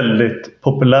en väldigt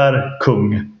populär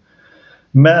kung.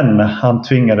 Men han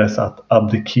tvingades att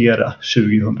abdikera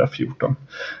 2014.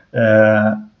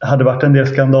 Hade varit en del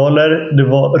skandaler. Det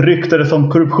var ryktades om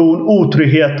korruption,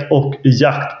 otrygghet och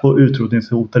jakt på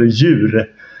utrotningshotade djur.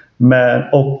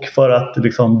 Och för att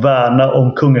liksom värna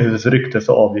om kungahusets rykte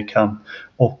så avgick han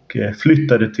och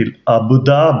flyttade till Abu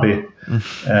Dhabi.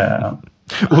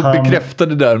 Och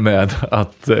bekräftade därmed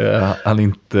att han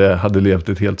inte hade levt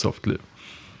ett helt soft liv.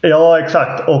 Ja,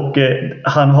 exakt. Och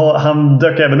han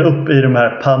dök även upp i de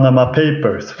här Panama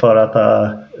Papers för att ha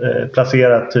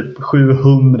placerat typ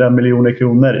 700 miljoner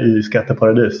kronor i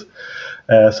skatteparadis.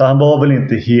 Så han var väl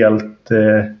inte helt...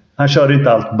 han körde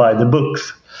inte allt by the books.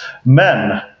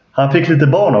 Men han fick lite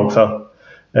barn också.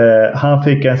 Han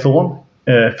fick en son,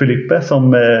 Felipe,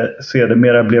 som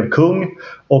sedermera blev kung.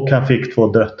 Och han fick 2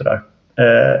 döttrar.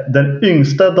 Den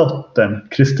yngsta dottern,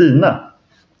 Kristina,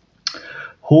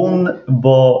 hon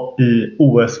var i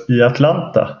OS i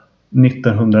Atlanta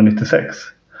 1996.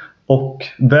 Och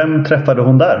vem träffade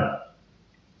hon där?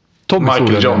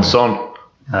 Michael Johnson.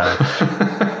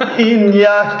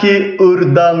 Iñaki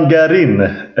Urdangarin.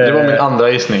 Det var min andra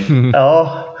gissning.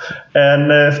 Ja,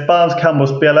 en spansk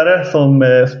handbollsspelare som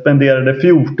spenderade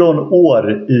 14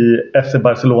 år i FC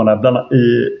Barcelona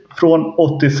från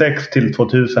 86 till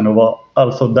 2000 och var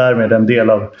alltså därmed en del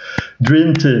av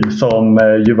Dream Team som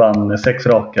ju vann 6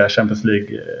 raka Champions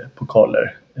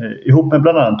League-pokaler ihop med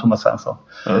bland annat Thomas Svensson.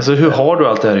 Alltså hur har du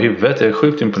allt det här i huvudet? Jag är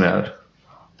sjukt imponerad.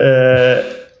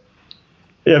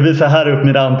 Jag visar här upp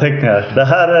mina anteckningar. Det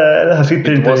här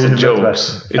sitter inte i huvudet.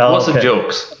 It was a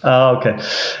jokes. Ja, okej.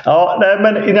 Ja, nej,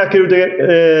 men Iñaki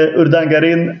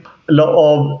Urdangarin la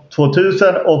av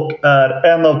 2000 och är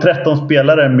en av 13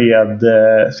 spelare med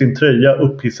sin tröja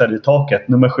upphissad i taket.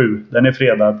 Nummer 7. Den är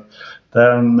fredad.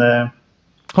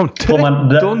 Har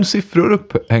 13 siffror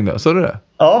upphängda, så är det?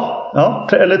 Ja,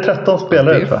 eller 13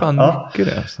 spelare. Det är fan mycket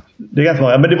det. Alltså. Det är ganska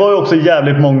många. Men det var ju också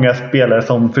jävligt många spelare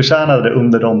som förtjänade det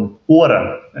under de åren.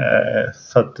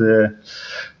 Så att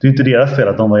det är inte deras fel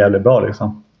att de var jävligt bra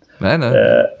liksom. Nej.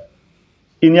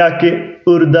 Iñaki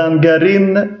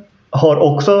Urdangarin har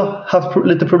också haft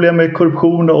lite problem med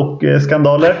korruption och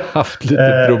skandaler. Haft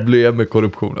lite problem med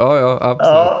korruption. Ja, absolut.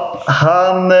 Ja,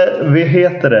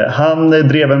 han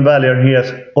drev en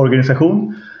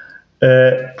välgörenhetsorganisation.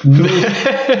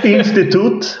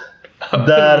 Institut.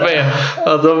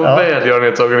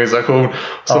 Välgörenhetsorganisation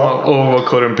som var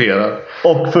korrumperad.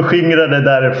 Och förskingrade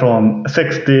därifrån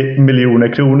 60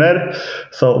 miljoner kronor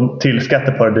till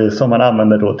skatteparadis som man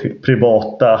använde då till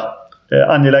privata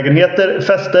angelägenheter,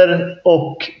 fester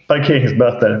och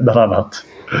parkeringsböter bland annat.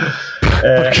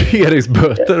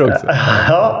 Parkeringsböter också.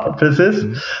 Ja, precis.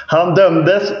 Han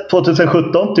dömdes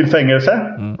 2017 till fängelse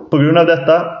på grund av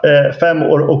detta. 5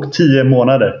 år och 10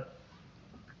 månader.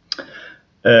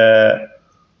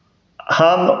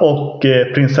 Han och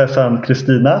prinsessan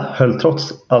Kristina höll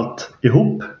trots allt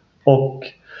ihop och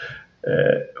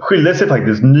skilde sig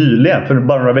faktiskt nyligen, för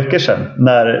bara några veckor sedan,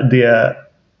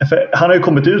 han har ju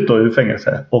kommit ut då ur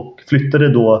fängelse och flyttade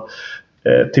då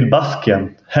till Baskien,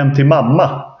 hem till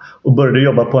mamma, och började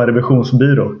jobba på en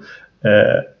revisionsbyrå.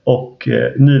 Och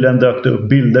nyligen dök det upp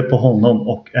bilder på honom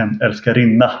och en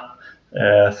älskarinna.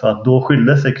 Så att då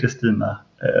skilde sig Kristina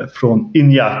från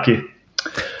Iñaki.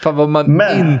 Fan vad man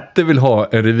inte vill ha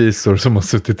en revisor som har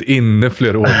suttit inne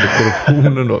flera år för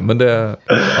korruptionen då. Men det,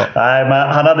 ja. Nej, men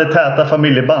han hade täta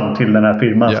familjeband till den här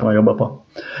firman som han jobbar på.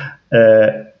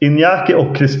 Iñaki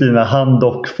och Kristina hann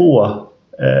dock få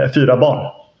 4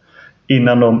 barn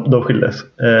innan de skildes.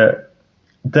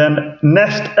 Den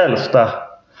näst äldsta,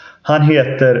 han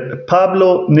heter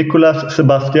Pablo Nicolás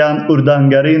Sebastián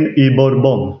Urdangarín y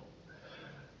Borbón.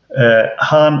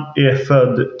 Han är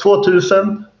född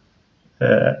 2000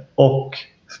 och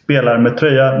spelar med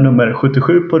tröja nummer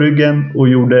 77 på ryggen och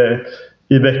gjorde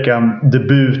i veckan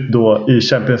debut då i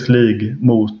Champions League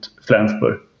mot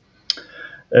Flensburg.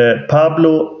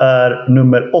 Pablo är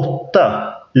nummer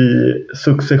 8 i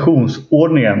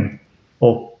successionsordningen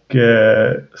och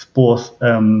spås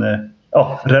en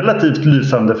relativt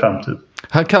lysande framtid.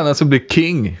 Han kan alltså bli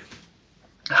king.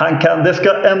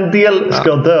 En del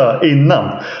ska dö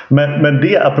innan. Men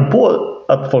det apropå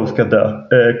att folk ska dö.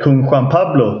 Kung Juan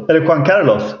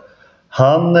Carlos,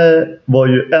 han var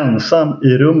ju ensam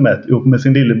i rummet ihop med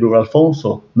sin lillebror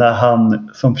Alfonso när han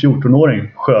som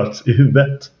 14-åring sköts i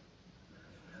huvudet.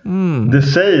 Det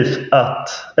sägs att,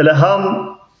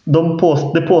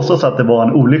 det påstås att det var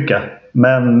en olycka,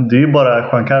 men det är ju bara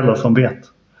Juan Carlos som vet.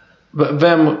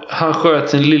 Han sköt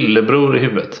sin lillebror i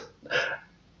huvudet?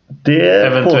 Det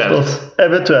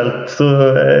eventuellt så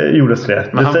gjordes det.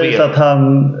 Men det sägs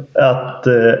att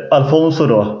Alfonso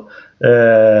då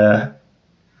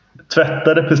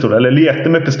tvättade pistolen, eller lekte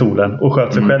med pistolen och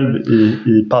sköt sig själv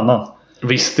i pannan.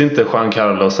 Visste inte Juan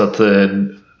Carlos att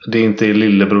det inte är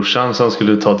lillebrorsan som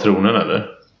skulle ta tronen, eller?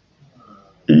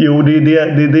 Jo,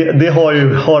 det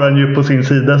har han ju på sin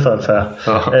sida, så att säga.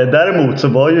 Däremot så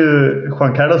var ju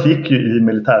Juan Carlos gick ju i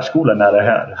militärskolan när det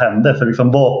här hände. Så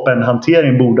liksom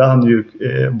vapenhantering borde han ju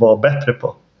vara bättre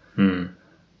på.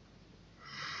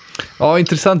 Ja,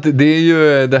 intressant. Det är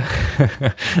ju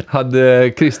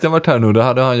hade Christian varit här nu, då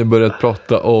hade han ju börjat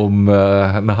prata om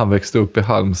när han växte upp i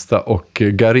Halmstad och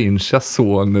Garinchas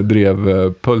son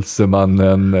drev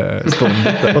Pölsemannen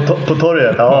ståndet på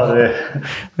torget. Ja,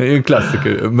 det är ju en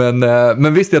klassiker.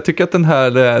 Men visst, jag tycker att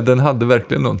den hade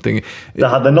verkligen någonting. Det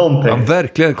hade någonting. Ja,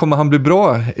 verkligen. Kommer han bli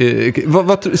bra?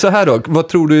 Så här då, vad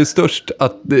tror du är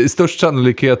störst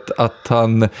sannolikhet att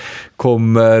han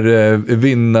kommer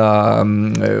vinna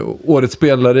årets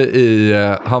spelare i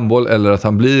handboll, eller att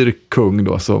han blir kung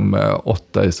då som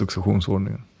 8 i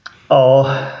successionsordningen?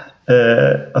 Ja,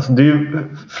 alltså det är ju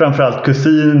framförallt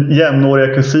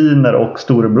jämnåriga kusiner och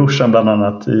storebrorsan bland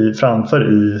annat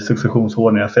framför i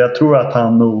successionsordningen. Så jag tror att det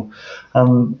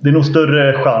är nog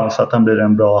större chans att han blir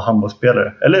en bra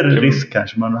handbollsspelare. Eller risk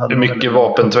kanske. Det är mycket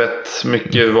vapentvätt,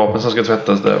 mycket vapen som ska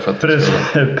tvättas där. För att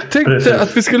tänkte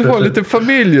att vi skulle ha en liten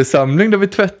familjesamling där vi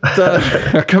tvättar.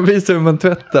 Jag kan visa hur man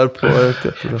tvättar på ett.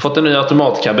 Fått en ny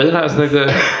automatkabin här så jag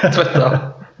tänkte tvätta.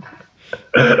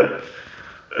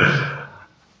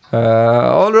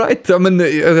 All right. Ja, men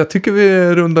jag tycker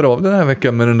vi rundar av den här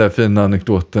veckan med den där fina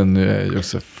anekdoten,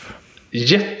 Josef.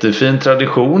 Jättefin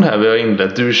tradition här vi har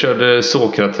inlett. Du körde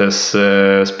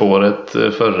Sokrates-spåret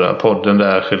förra podden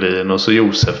där, Schelin, och så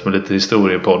Josef med lite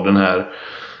historiepodden här.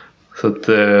 Så att,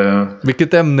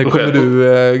 vilket ämne kommer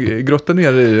du grotta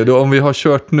ner i då, om vi har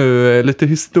kört nu lite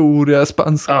historia,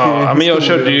 spansk historia, men jag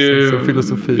körde ju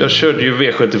filosofi. Jag körde ju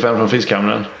V75 från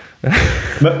Fiskhamnen.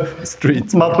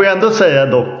 Man får ju ändå säga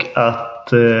dock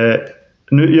att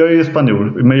nu, jag är ju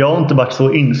spanjor, men jag har inte varit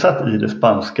så insatt i det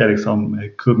spanska liksom,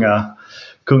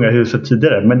 kungahuset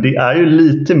tidigare. Men det är ju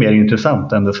lite mer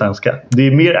intressant än det svenska. Det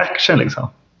är mer action liksom.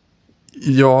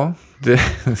 Ja,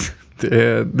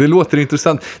 det låter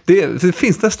intressant. Det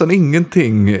finns nästan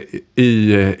ingenting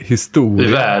i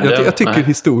historia. Jag tycker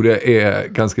historia är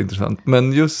ganska intressant.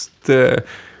 Men just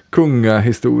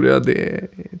kungahistoria, det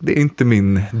är inte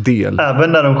min del.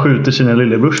 Även när de skjuter sina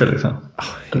lillebrorsor liksom.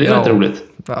 Det är rätt roligt.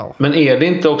 Ja. Men är det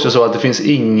inte också så att det finns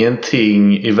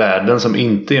ingenting i världen som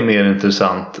inte är mer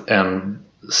intressant än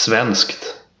svenskt,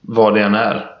 vad det än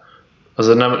är?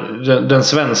 Alltså den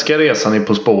svenska resan i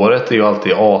På spåret är ju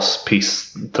alltid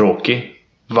aspiss-tråkig.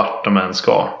 Vart de än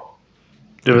ska.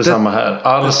 Det är väl samma här.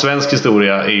 All svensk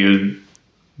historia är ju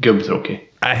gubbtråkig.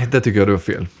 Nej, det tycker jag du har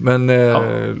fel. Men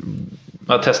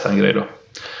jag testar en grej då.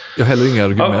 Jag har heller inga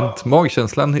argument.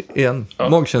 Magkänslan igen.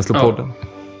 Magkänslopodden.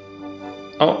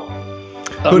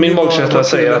 Min magkänsla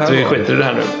säger att vi skiter i det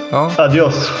här nu. Ja.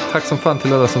 Adios. Tack som fan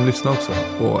till alla som lyssnar också.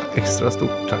 Och extra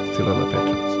stort tack till alla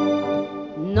patrons.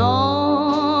 Non,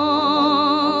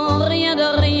 rien de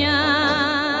rien.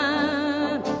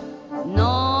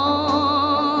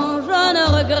 Non, je ne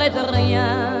regrette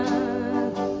rien.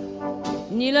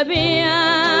 Ni le bien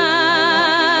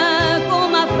qu'on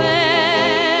m'a fait,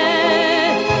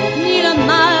 ni le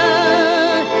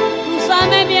mal, tout ça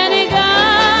m'est bien égal.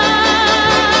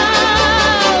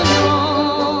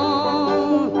 Non,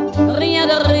 rien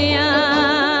de rien.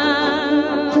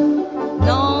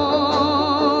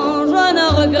 Non, je ne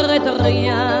regrette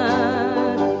rien.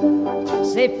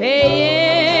 C'est payé.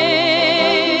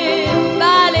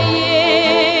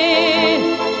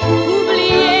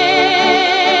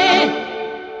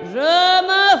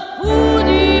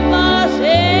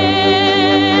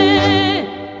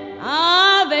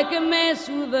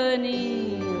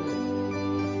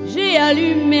 J'ai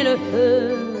allumé le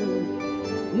feu,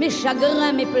 mes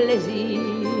chagrins, mes plaisirs.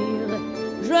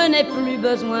 Je n'ai plus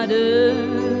besoin de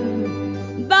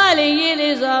balayer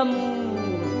les amours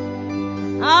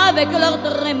avec leur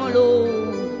trémolo,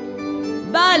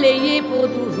 balayer pour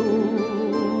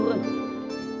toujours.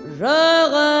 Je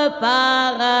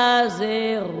repars à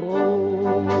zéro.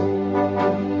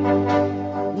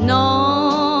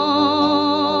 Non,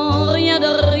 rien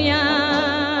de rien.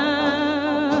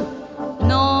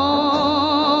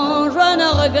 Je ne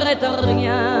regrette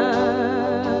rien,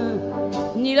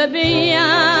 ni le bien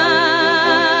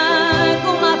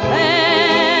qu'on m'a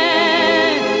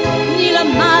fait, ni le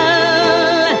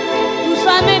mal, tout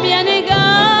ça m'est bien égal.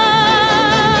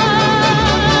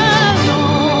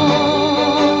 Non,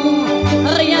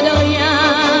 rien de rien.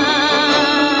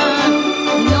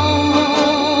 Non,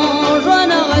 je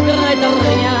ne regrette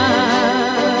rien,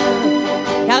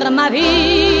 car ma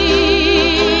vie,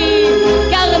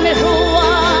 car mes jours,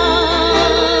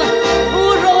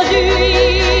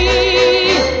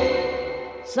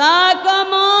 ça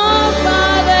commence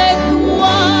avec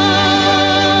toi.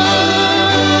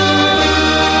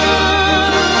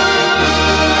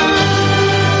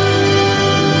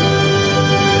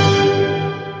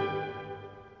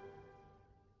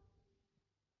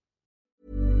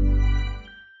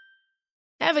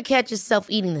 Ever catch yourself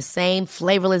eating the same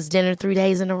flavorless dinner 3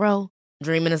 days in a row?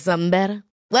 Dreaming of something better?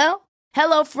 Well,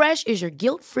 HelloFresh is your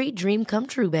guilt-free dream come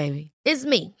true, baby. It's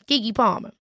me, Keke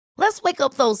Palmer. Let's wake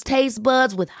up those taste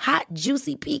buds with hot,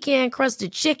 juicy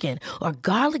pecan-crusted chicken or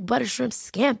garlic butter shrimp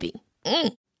scampi.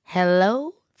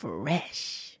 Hello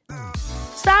Fresh.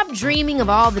 Stop dreaming of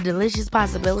all the delicious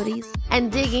possibilities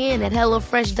and dig in at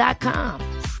HelloFresh.com.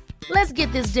 Let's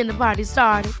get this dinner party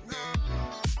started.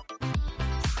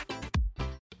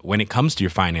 When it comes to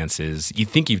your finances, you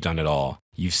think you've done it all.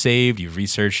 You've saved, you've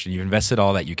researched, and you've invested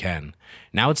all that you can.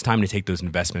 Now it's time to take those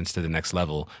investments to the next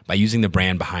level by using the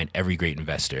brand behind every great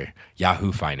investor,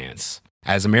 Yahoo Finance.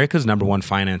 As America's #1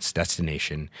 finance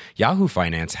destination, Yahoo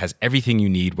Finance has everything you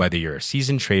need, whether you're a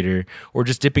seasoned trader or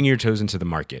just dipping your toes into the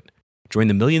market. Join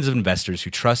the millions of investors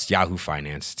who trust Yahoo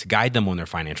Finance to guide them on their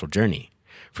financial journey.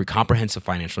 For comprehensive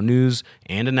financial news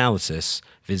and analysis,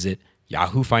 visit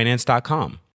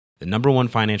yahoofinance.com, the #1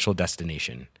 financial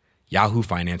destination,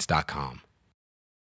 yahoofinance.com.